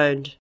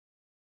postponed.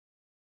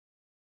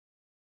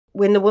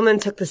 When the woman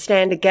took the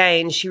stand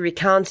again, she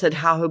recounted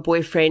how her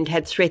boyfriend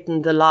had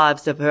threatened the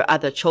lives of her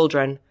other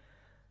children.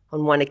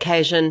 On one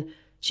occasion,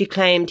 she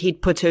claimed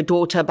he'd put her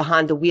daughter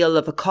behind the wheel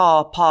of a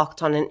car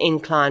parked on an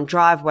inclined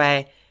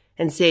driveway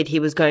and said he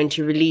was going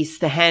to release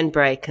the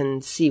handbrake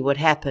and see what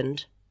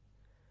happened.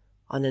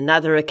 On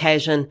another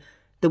occasion,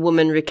 the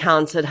woman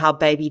recounted how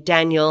baby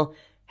Daniel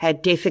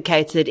had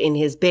defecated in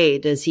his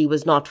bed as he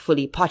was not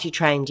fully potty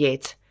trained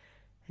yet,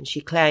 and she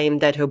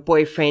claimed that her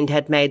boyfriend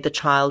had made the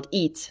child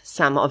eat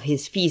some of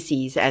his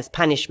feces as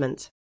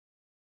punishment.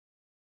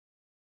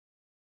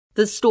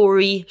 This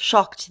story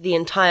shocked the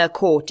entire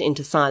court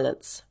into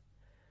silence.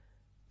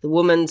 The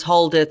woman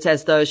told it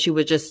as though she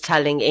were just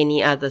telling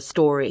any other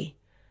story,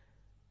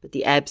 but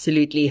the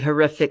absolutely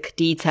horrific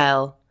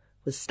detail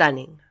was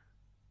stunning.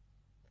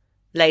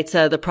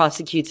 Later, the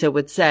prosecutor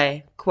would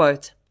say,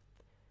 quote,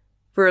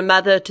 "For a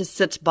mother to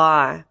sit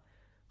by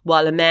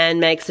while a man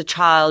makes a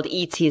child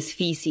eat his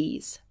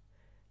feces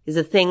is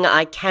a thing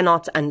I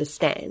cannot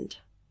understand.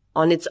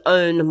 On its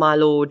own, my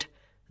lord,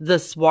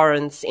 this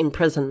warrants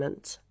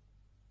imprisonment."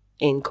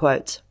 End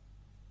quote.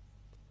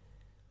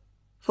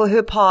 For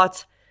her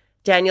part,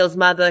 Daniel's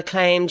mother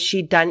claimed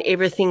she'd done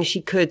everything she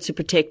could to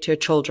protect her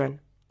children.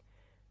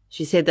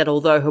 She said that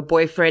although her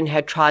boyfriend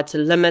had tried to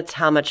limit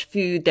how much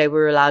food they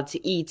were allowed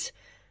to eat,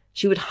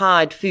 she would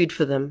hide food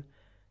for them.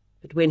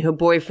 But when her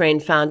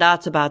boyfriend found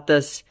out about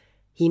this,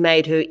 he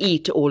made her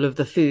eat all of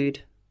the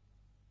food.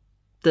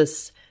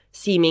 This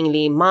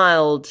seemingly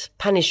mild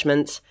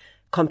punishment,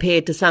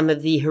 compared to some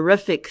of the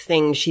horrific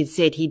things she'd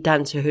said he'd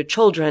done to her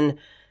children,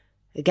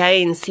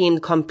 again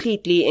seemed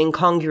completely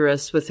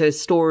incongruous with her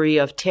story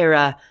of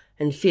terror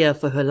and fear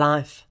for her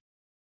life.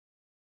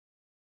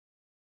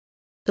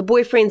 The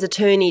boyfriend's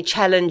attorney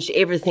challenged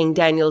everything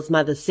Daniel's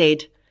mother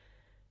said.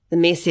 The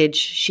message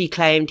she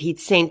claimed he'd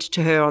sent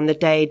to her on the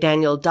day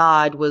Daniel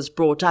died was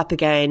brought up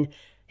again,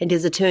 and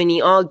his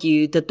attorney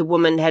argued that the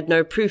woman had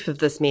no proof of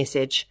this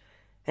message,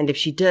 and if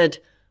she did,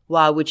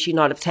 why would she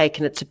not have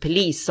taken it to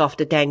police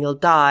after Daniel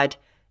died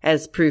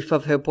as proof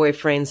of her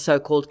boyfriend's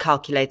so-called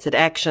calculated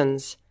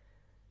actions?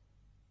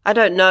 I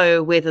don't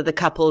know whether the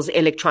couple's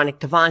electronic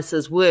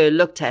devices were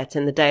looked at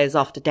in the days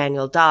after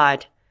Daniel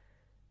died.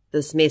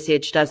 This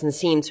message doesn't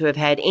seem to have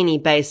had any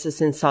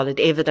basis in solid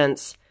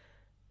evidence,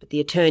 but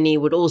the attorney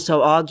would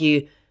also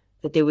argue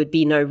that there would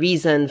be no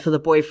reason for the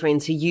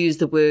boyfriend to use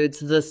the words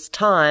 "this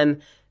time"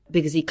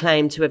 because he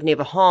claimed to have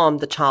never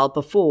harmed the child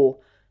before,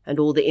 and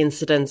all the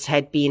incidents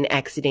had been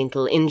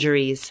accidental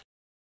injuries.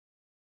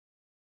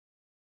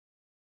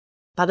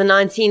 By the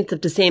 19th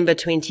of December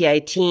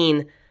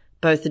 2018,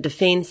 both the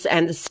defence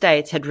and the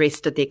state had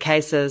rested their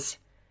cases,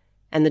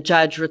 and the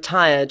judge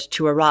retired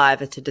to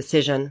arrive at a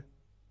decision.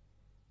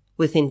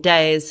 Within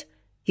days,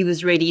 he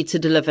was ready to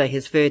deliver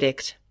his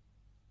verdict.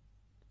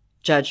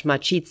 Judge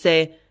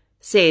Machitse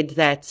said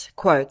that,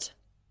 quote,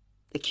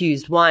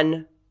 "Accused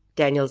 1,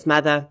 Daniel's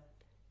mother,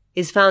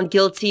 is found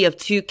guilty of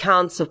 2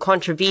 counts of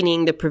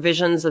contravening the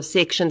provisions of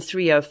Section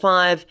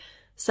 305,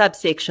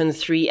 subsection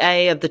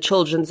 3A of the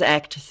Children's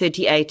Act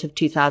 38 of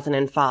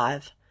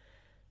 2005.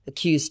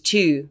 Accused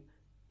 2,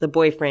 the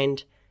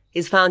boyfriend,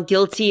 is found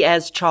guilty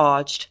as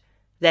charged,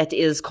 that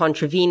is,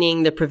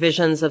 contravening the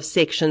provisions of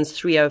Sections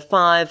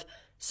 305,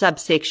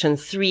 subsection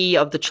 3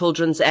 of the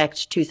Children's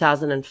Act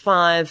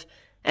 2005,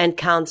 and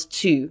Count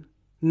 2,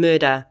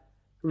 murder,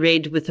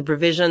 read with the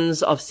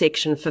provisions of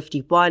Section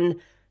 51,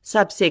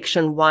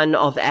 subsection 1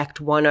 of Act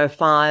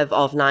 105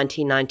 of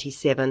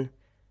 1997.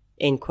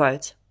 End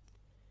quote.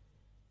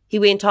 He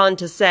went on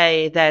to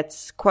say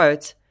that,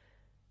 quote,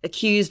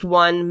 "Accused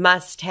 1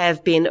 must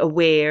have been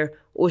aware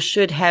or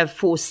should have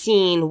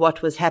foreseen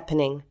what was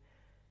happening.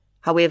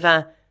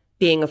 However,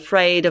 being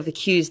afraid of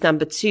accused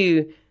number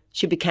 2,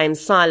 she became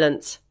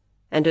silent,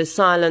 and her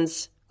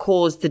silence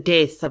caused the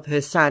death of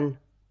her son."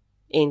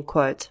 End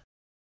quote.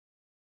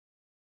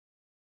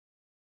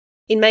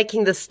 In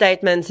making this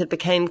statement, it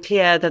became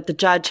clear that the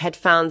judge had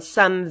found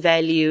some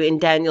value in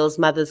Daniel's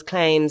mother's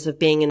claims of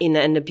being in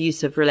an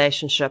abusive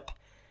relationship.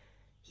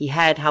 He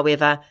had,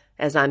 however,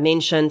 as I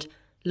mentioned,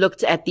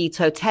 looked at the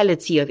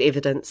totality of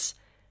evidence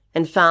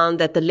and found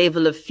that the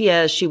level of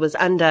fear she was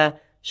under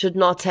should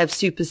not have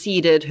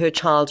superseded her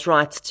child's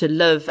right to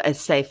live a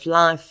safe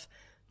life,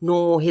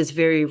 nor his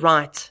very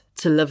right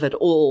to live at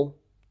all.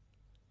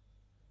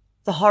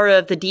 The horror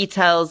of the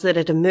details that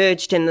had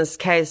emerged in this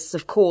case,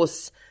 of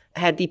course,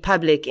 had the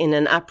public in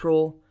an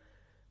uproar.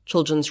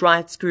 Children's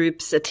rights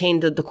groups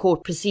attended the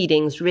court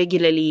proceedings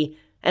regularly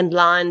and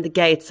lined the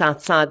gates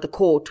outside the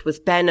court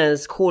with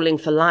banners calling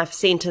for life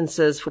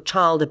sentences for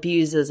child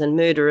abusers and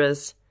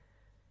murderers.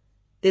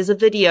 There's a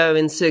video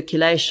in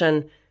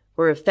circulation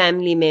where a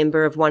family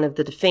member of one of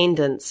the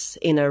defendants,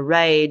 in a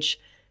rage,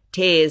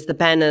 tears the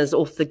banners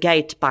off the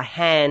gate by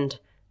hand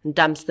and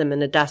dumps them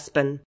in a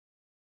dustbin.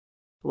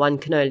 One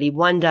can only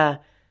wonder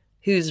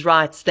whose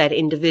rights that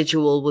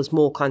individual was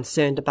more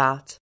concerned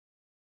about.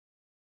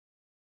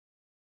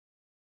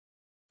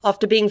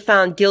 After being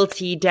found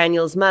guilty,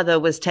 Daniel's mother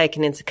was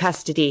taken into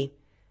custody.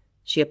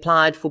 She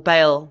applied for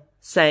bail,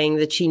 saying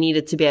that she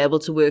needed to be able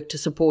to work to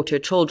support her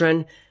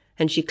children,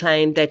 and she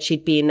claimed that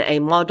she'd been a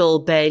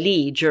model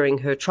bailee during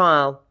her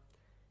trial.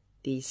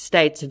 The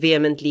state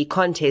vehemently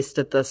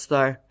contested this,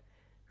 though,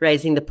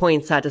 raising the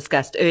points I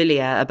discussed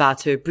earlier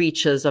about her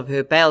breaches of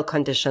her bail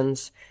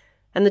conditions,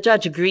 and the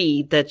judge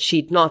agreed that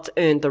she'd not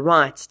earned the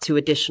right to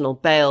additional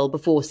bail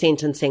before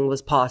sentencing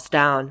was passed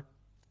down.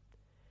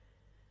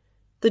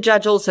 The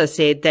judge also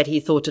said that he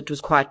thought it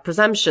was quite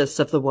presumptuous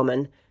of the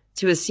woman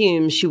to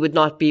assume she would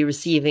not be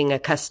receiving a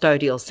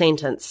custodial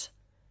sentence.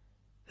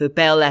 Her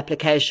bail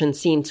application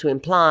seemed to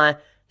imply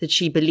that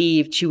she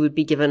believed she would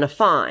be given a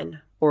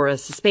fine or a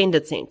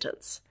suspended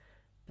sentence,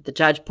 but the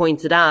judge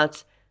pointed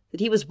out that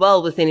he was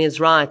well within his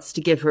rights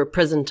to give her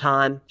prison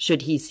time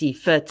should he see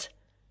fit,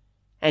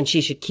 and she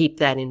should keep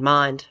that in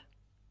mind.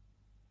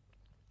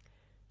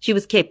 She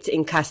was kept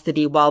in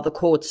custody while the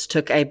courts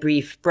took a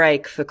brief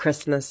break for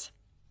Christmas.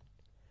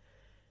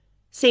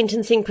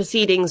 Sentencing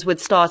proceedings would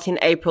start in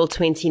April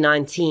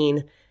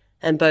 2019,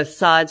 and both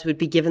sides would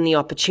be given the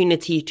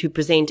opportunity to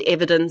present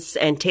evidence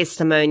and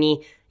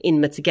testimony in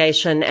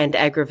mitigation and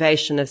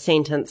aggravation of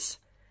sentence.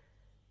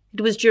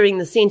 It was during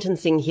the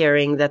sentencing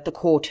hearing that the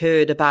court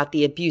heard about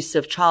the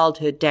abusive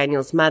childhood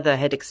Daniel's mother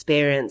had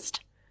experienced.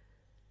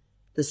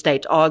 The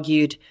state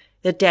argued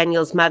that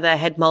Daniel's mother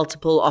had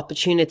multiple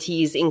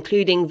opportunities,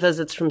 including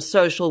visits from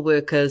social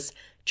workers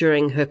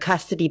during her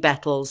custody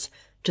battles,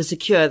 to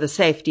secure the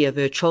safety of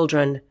her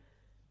children.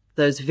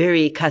 Those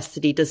very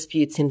custody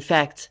disputes, in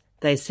fact,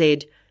 they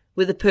said,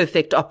 were the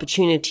perfect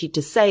opportunity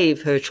to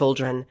save her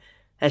children,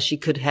 as she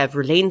could have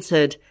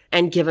relented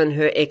and given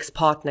her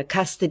ex-partner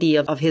custody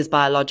of his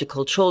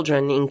biological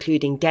children,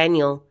 including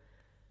Daniel.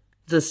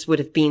 This would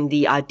have been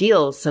the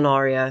ideal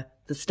scenario,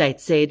 the state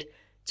said,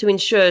 to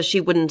ensure she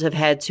wouldn't have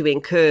had to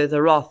incur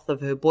the wrath of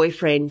her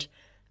boyfriend,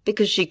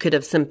 because she could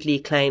have simply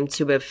claimed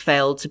to have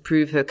failed to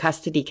prove her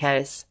custody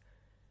case.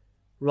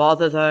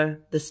 Rather, though,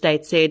 the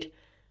state said,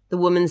 the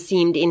woman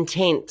seemed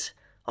intent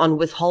on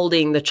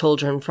withholding the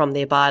children from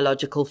their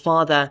biological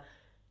father,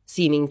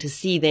 seeming to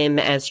see them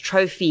as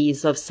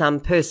trophies of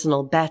some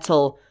personal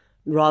battle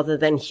rather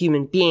than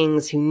human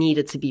beings who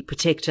needed to be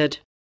protected.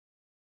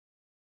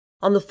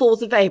 On the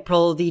 4th of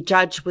April, the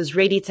judge was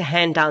ready to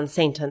hand down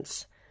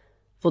sentence.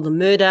 For the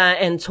murder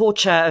and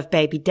torture of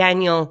baby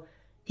Daniel,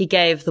 he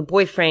gave the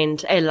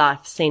boyfriend a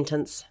life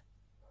sentence.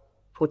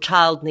 For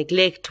child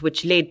neglect,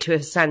 which led to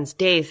her son's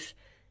death,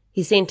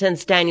 he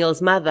sentenced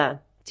Daniel's mother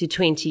to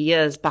 20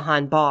 years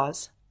behind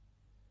bars.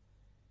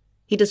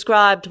 He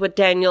described what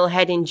Daniel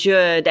had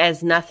endured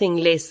as nothing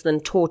less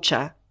than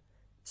torture,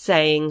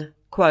 saying,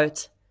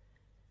 quote,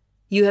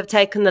 "You have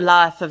taken the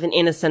life of an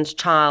innocent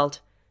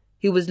child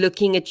who was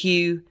looking at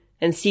you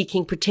and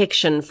seeking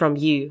protection from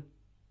you.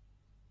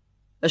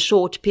 A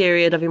short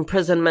period of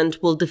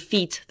imprisonment will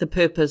defeat the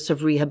purpose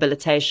of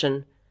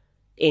rehabilitation."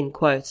 End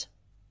quote.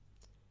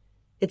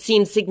 It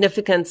seems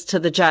significant to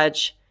the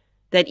judge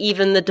that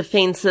even the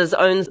defence's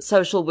own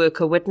social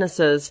worker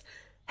witnesses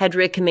had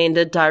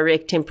recommended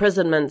direct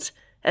imprisonment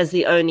as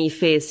the only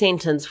fair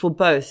sentence for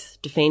both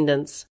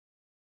defendants.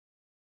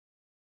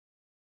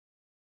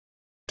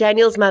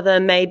 Daniel's mother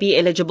may be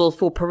eligible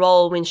for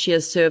parole when she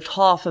has served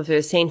half of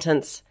her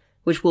sentence,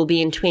 which will be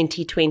in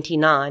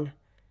 2029.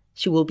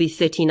 She will be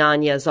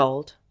 39 years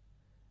old.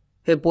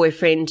 Her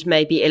boyfriend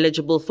may be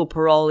eligible for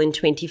parole in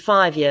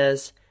 25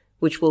 years,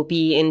 which will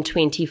be in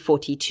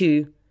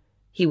 2042.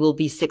 He will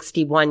be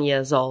 61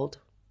 years old.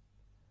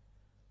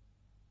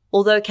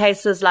 Although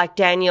cases like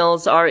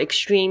Daniel's are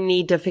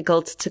extremely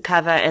difficult to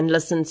cover and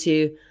listen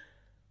to,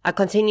 I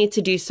continue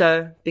to do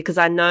so because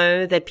I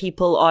know that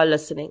people are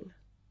listening.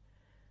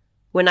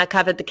 When I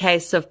covered the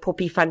case of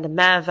Poppy van der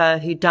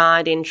Merwe, who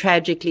died in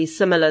tragically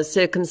similar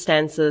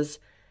circumstances,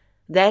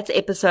 that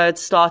episode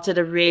started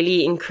a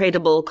really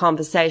incredible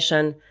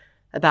conversation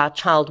about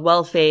child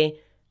welfare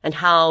and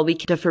how we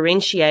can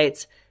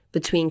differentiate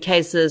between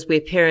cases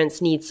where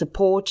parents need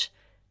support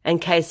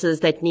and cases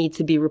that need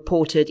to be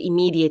reported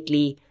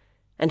immediately,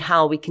 and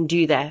how we can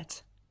do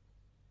that.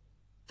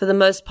 For the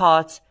most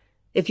part,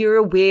 if you're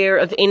aware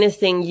of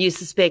anything you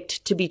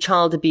suspect to be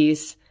child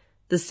abuse,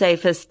 the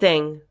safest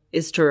thing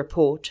is to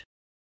report.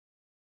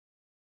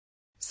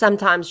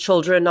 Sometimes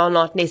children are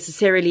not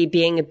necessarily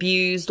being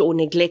abused or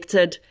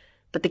neglected,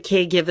 but the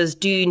caregivers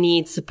do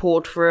need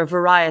support for a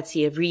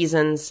variety of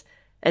reasons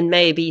and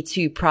may be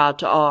too proud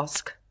to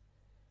ask.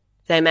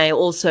 They may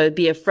also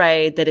be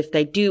afraid that if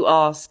they do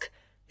ask,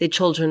 their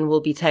children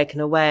will be taken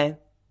away.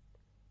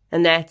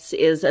 And that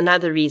is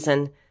another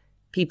reason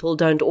people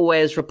don't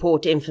always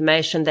report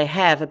information they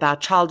have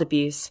about child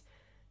abuse,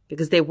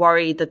 because they're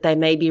worried that they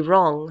may be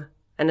wrong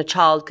and a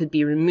child could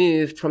be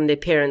removed from their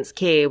parents'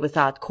 care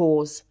without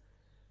cause.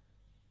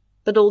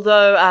 But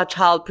although our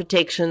child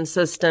protection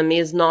system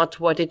is not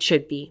what it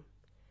should be,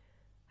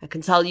 I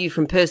can tell you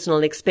from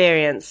personal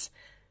experience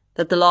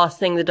that the last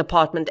thing the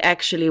department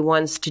actually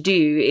wants to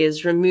do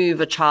is remove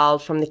a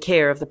child from the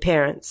care of the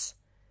parents.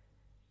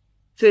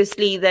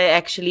 Firstly, they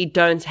actually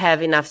don't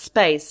have enough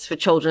space for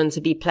children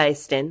to be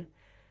placed in.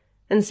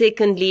 And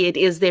secondly, it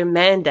is their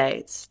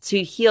mandate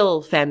to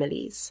heal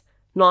families,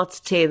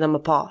 not tear them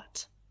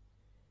apart.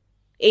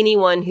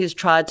 Anyone who's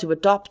tried to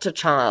adopt a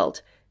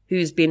child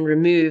who's been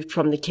removed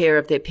from the care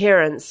of their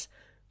parents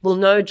will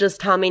know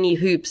just how many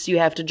hoops you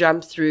have to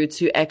jump through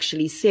to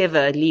actually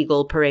sever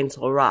legal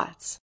parental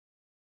rights.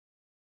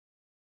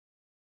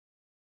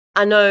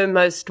 I know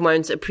most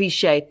won't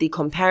appreciate the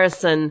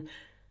comparison,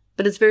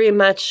 but it's very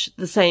much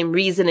the same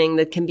reasoning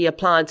that can be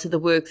applied to the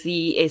work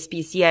the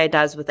SPCA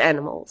does with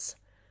animals.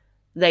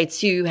 They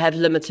too have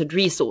limited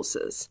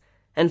resources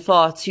and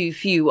far too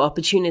few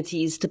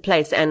opportunities to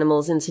place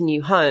animals into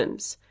new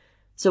homes.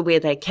 So where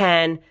they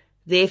can,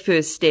 their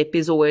first step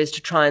is always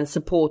to try and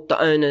support the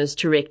owners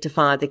to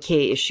rectify the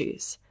care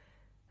issues.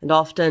 And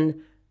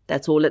often,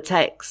 that's all it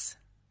takes,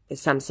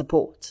 is some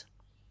support.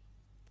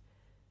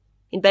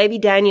 In baby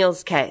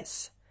Daniel's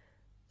case,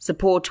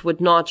 support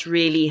would not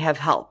really have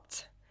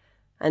helped,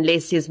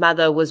 unless his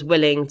mother was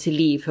willing to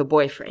leave her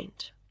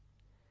boyfriend.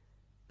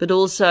 But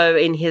also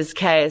in his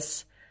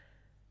case,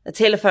 a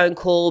telephone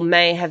call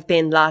may have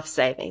been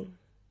life-saving.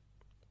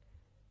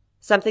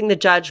 Something the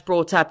judge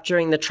brought up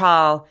during the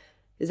trial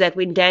is that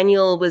when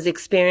Daniel was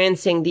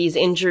experiencing these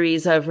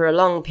injuries over a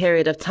long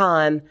period of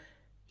time,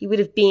 he would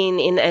have been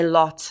in a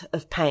lot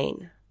of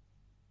pain.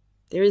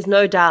 There is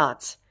no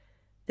doubt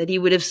that he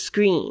would have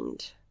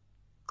screamed,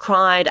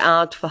 cried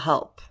out for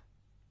help.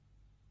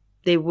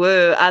 There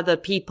were other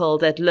people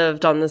that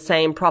lived on the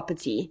same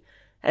property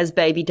as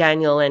baby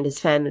Daniel and his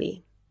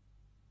family.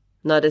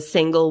 Not a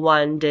single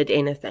one did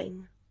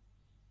anything.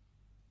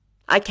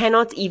 I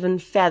cannot even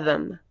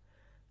fathom,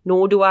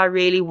 nor do I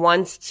really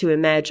want to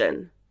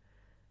imagine,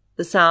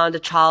 the sound a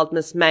child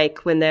must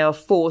make when they are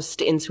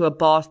forced into a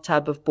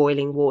bathtub of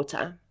boiling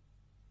water.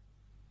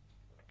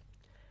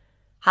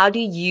 How do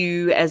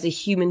you, as a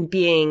human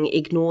being,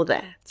 ignore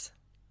that?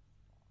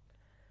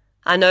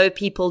 I know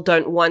people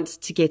don't want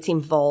to get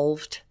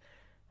involved,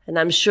 and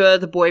I'm sure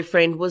the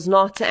boyfriend was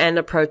not an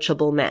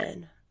approachable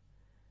man.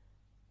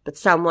 But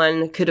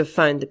someone could have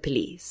phoned the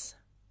police.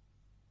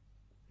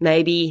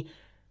 Maybe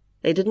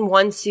they didn't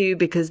want to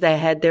because they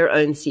had their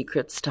own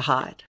secrets to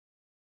hide.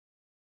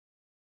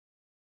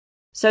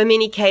 So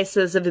many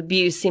cases of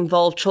abuse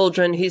involve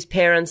children whose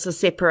parents are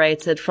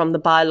separated from the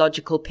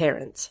biological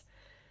parent,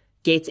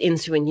 get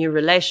into a new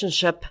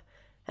relationship,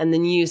 and the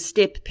new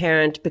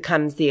step-parent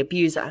becomes the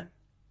abuser.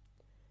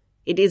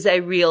 It is a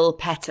real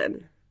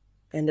pattern,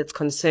 and it's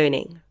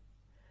concerning.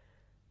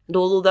 And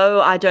although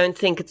I don't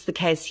think it's the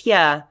case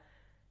here,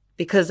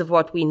 because of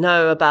what we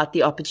know about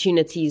the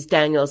opportunities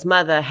Daniel's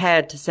mother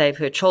had to save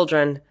her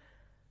children,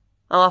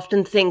 I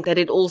often think that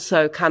it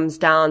also comes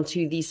down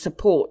to the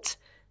support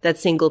that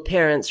single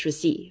parents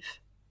receive.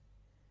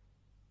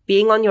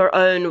 Being on your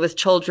own with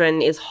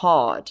children is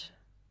hard,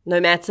 no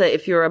matter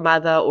if you're a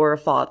mother or a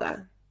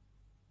father.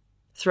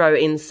 Throw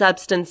in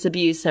substance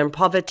abuse and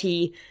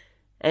poverty,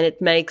 and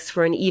it makes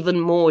for an even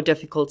more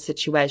difficult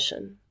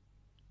situation.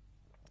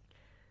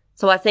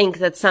 So I think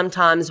that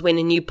sometimes when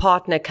a new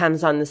partner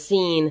comes on the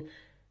scene,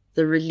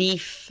 the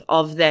relief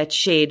of that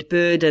shared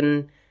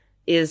burden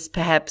is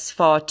perhaps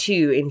far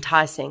too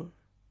enticing.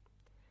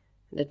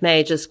 And it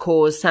may just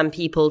cause some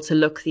people to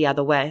look the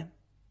other way.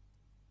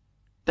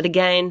 But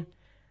again,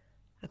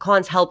 I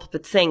can't help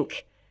but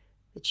think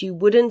that you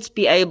wouldn't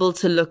be able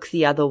to look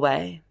the other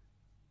way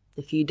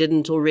if you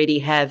didn't already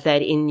have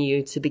that in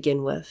you to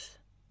begin with.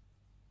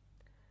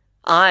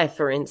 I,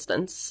 for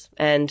instance,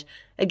 and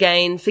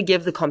again,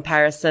 forgive the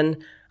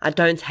comparison, I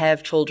don't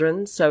have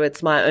children, so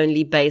it's my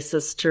only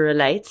basis to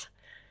relate,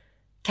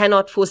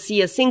 cannot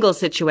foresee a single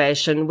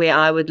situation where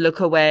I would look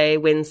away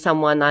when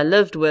someone I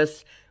lived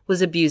with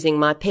was abusing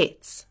my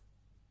pets.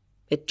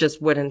 It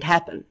just wouldn't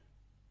happen.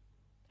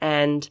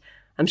 And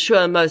I'm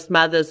sure most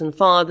mothers and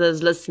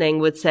fathers listening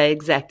would say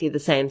exactly the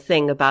same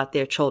thing about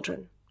their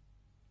children.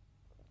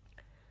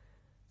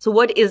 So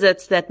what is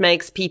it that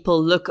makes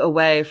people look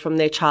away from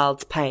their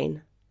child's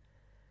pain?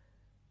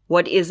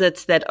 What is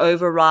it that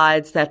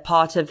overrides that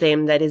part of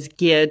them that is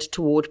geared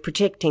toward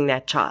protecting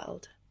that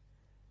child?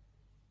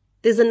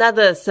 There's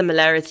another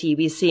similarity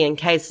we see in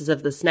cases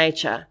of this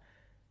nature,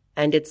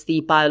 and it's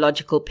the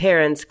biological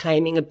parents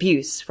claiming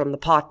abuse from the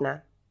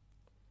partner.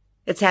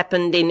 It's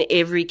happened in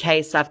every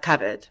case I've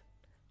covered.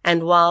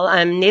 And while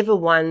I'm never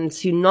one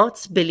to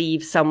not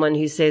believe someone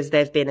who says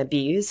they've been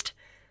abused,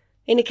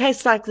 in a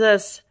case like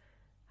this,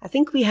 I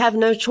think we have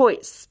no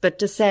choice but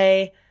to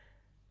say,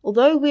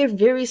 although we're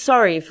very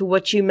sorry for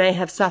what you may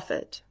have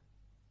suffered,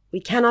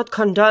 we cannot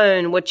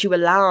condone what you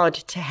allowed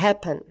to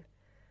happen,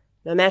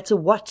 no matter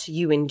what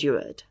you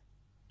endured.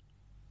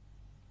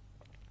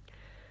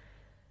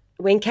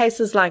 When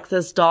cases like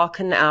this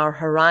darken our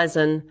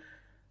horizon,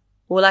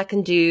 all I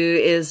can do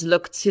is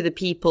look to the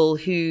people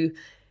who,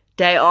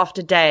 day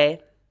after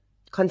day,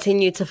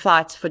 continue to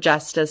fight for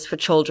justice for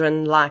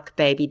children like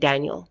baby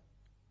Daniel.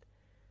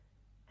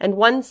 And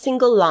one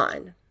single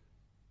line,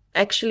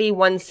 actually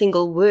one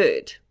single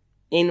word,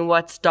 in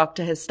what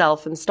Dr. Estelle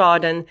van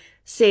Staden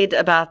said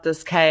about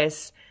this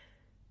case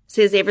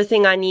says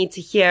everything I need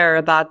to hear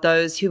about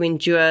those who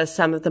endure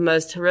some of the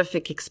most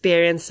horrific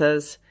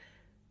experiences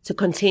to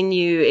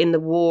continue in the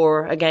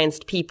war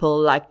against people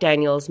like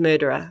Daniel's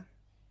murderer.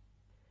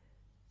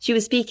 She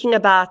was speaking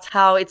about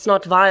how it's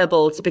not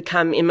viable to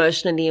become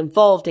emotionally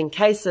involved in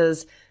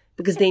cases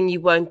because then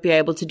you won't be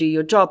able to do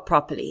your job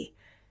properly.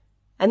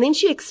 And then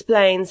she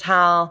explains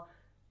how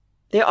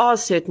there are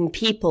certain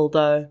people,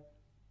 though,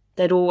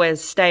 that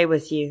always stay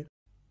with you.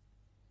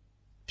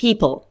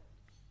 People.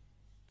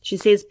 She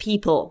says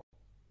people,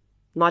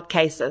 not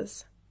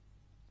cases.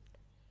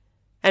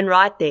 And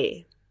right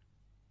there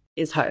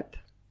is hope.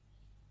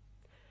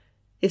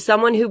 If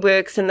someone who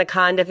works in the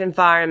kind of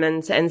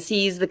environment and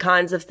sees the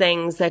kinds of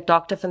things that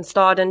Dr. van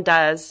Staden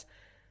does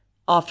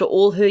after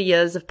all her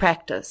years of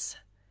practice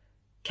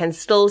can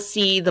still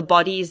see the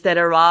bodies that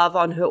arrive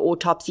on her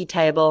autopsy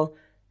table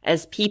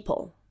as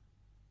people,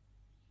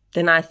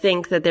 then I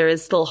think that there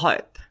is still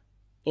hope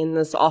in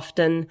this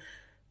often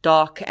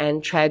dark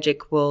and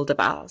tragic world of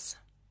ours.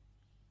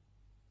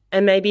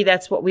 And maybe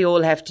that's what we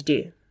all have to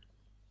do.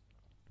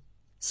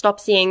 Stop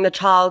seeing the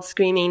child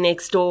screaming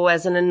next door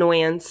as an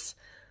annoyance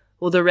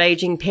or the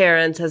raging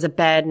parent as a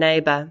bad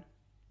neighbor,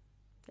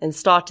 and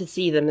start to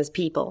see them as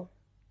people.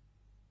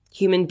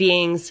 Human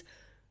beings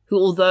who,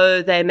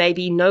 although they may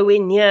be nowhere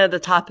near the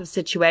type of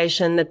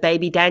situation that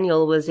baby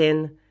Daniel was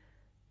in,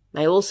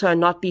 may also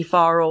not be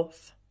far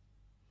off.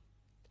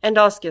 And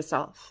ask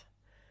yourself,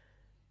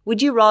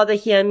 would you rather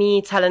hear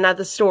me tell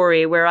another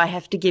story where I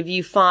have to give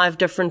you 5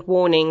 different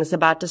warnings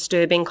about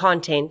disturbing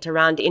content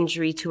around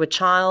injury to a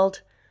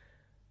child?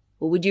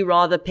 Or would you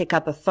rather pick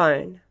up a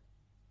phone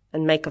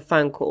and make a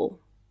phone call?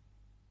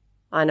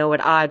 I know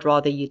what I'd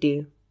rather you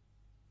do.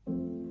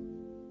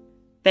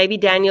 Baby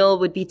Daniel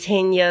would be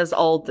 10 years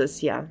old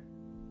this year.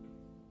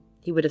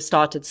 He would have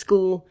started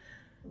school.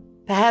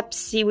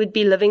 Perhaps he would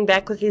be living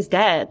back with his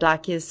dad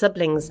like his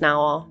siblings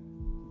now are.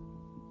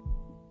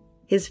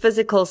 His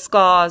physical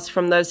scars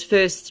from those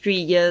first 3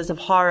 years of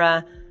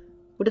horror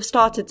would have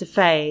started to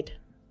fade,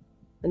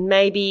 and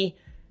maybe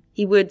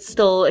he would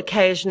still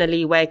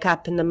occasionally wake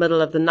up in the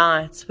middle of the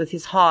night with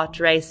his heart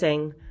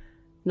racing,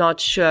 not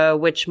sure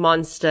which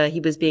monster he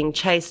was being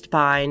chased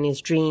by in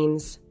his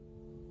dreams.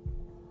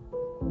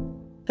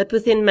 But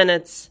within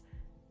minutes,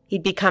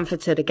 he'd be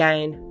comforted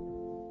again,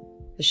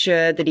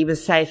 assured that he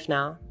was safe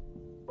now,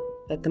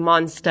 that the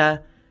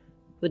monster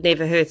would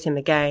never hurt him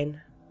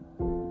again.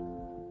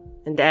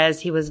 And as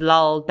he was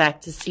lulled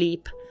back to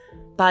sleep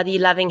by the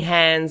loving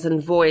hands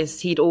and voice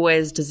he'd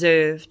always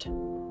deserved,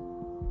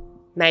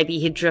 maybe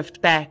he'd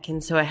drift back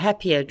into a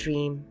happier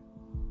dream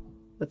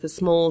with a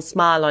small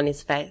smile on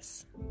his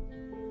face.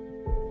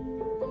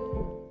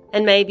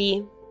 And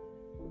maybe,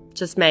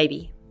 just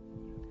maybe,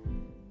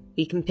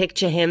 we can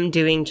picture him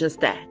doing just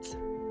that,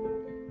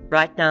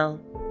 right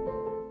now,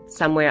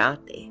 somewhere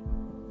out there.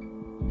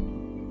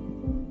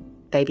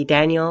 Baby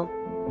Daniel,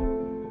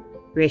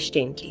 rest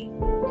gently.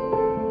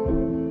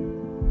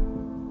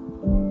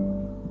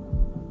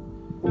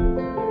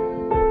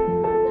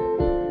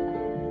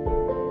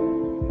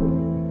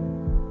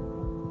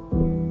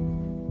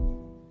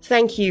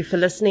 Thank you for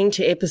listening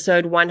to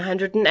episode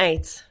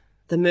 108,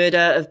 The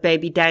Murder of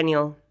Baby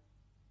Daniel.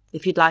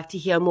 If you'd like to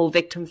hear more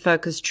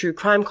victim-focused true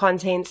crime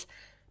content,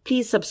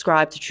 please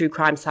subscribe to True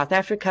Crime South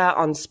Africa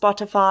on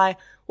Spotify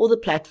or the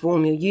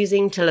platform you're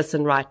using to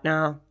listen right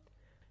now.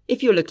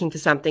 If you're looking for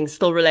something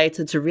still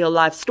related to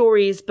real-life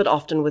stories, but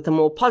often with a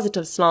more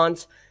positive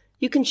slant,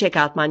 you can check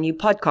out my new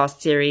podcast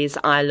series,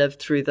 I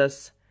Lived Through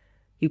This.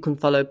 You can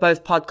follow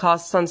both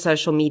podcasts on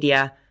social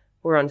media.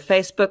 We're on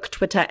Facebook,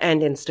 Twitter,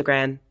 and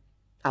Instagram.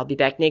 I'll be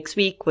back next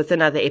week with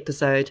another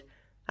episode.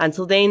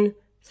 Until then,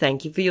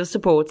 thank you for your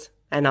support,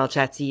 and I'll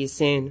chat to you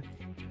soon.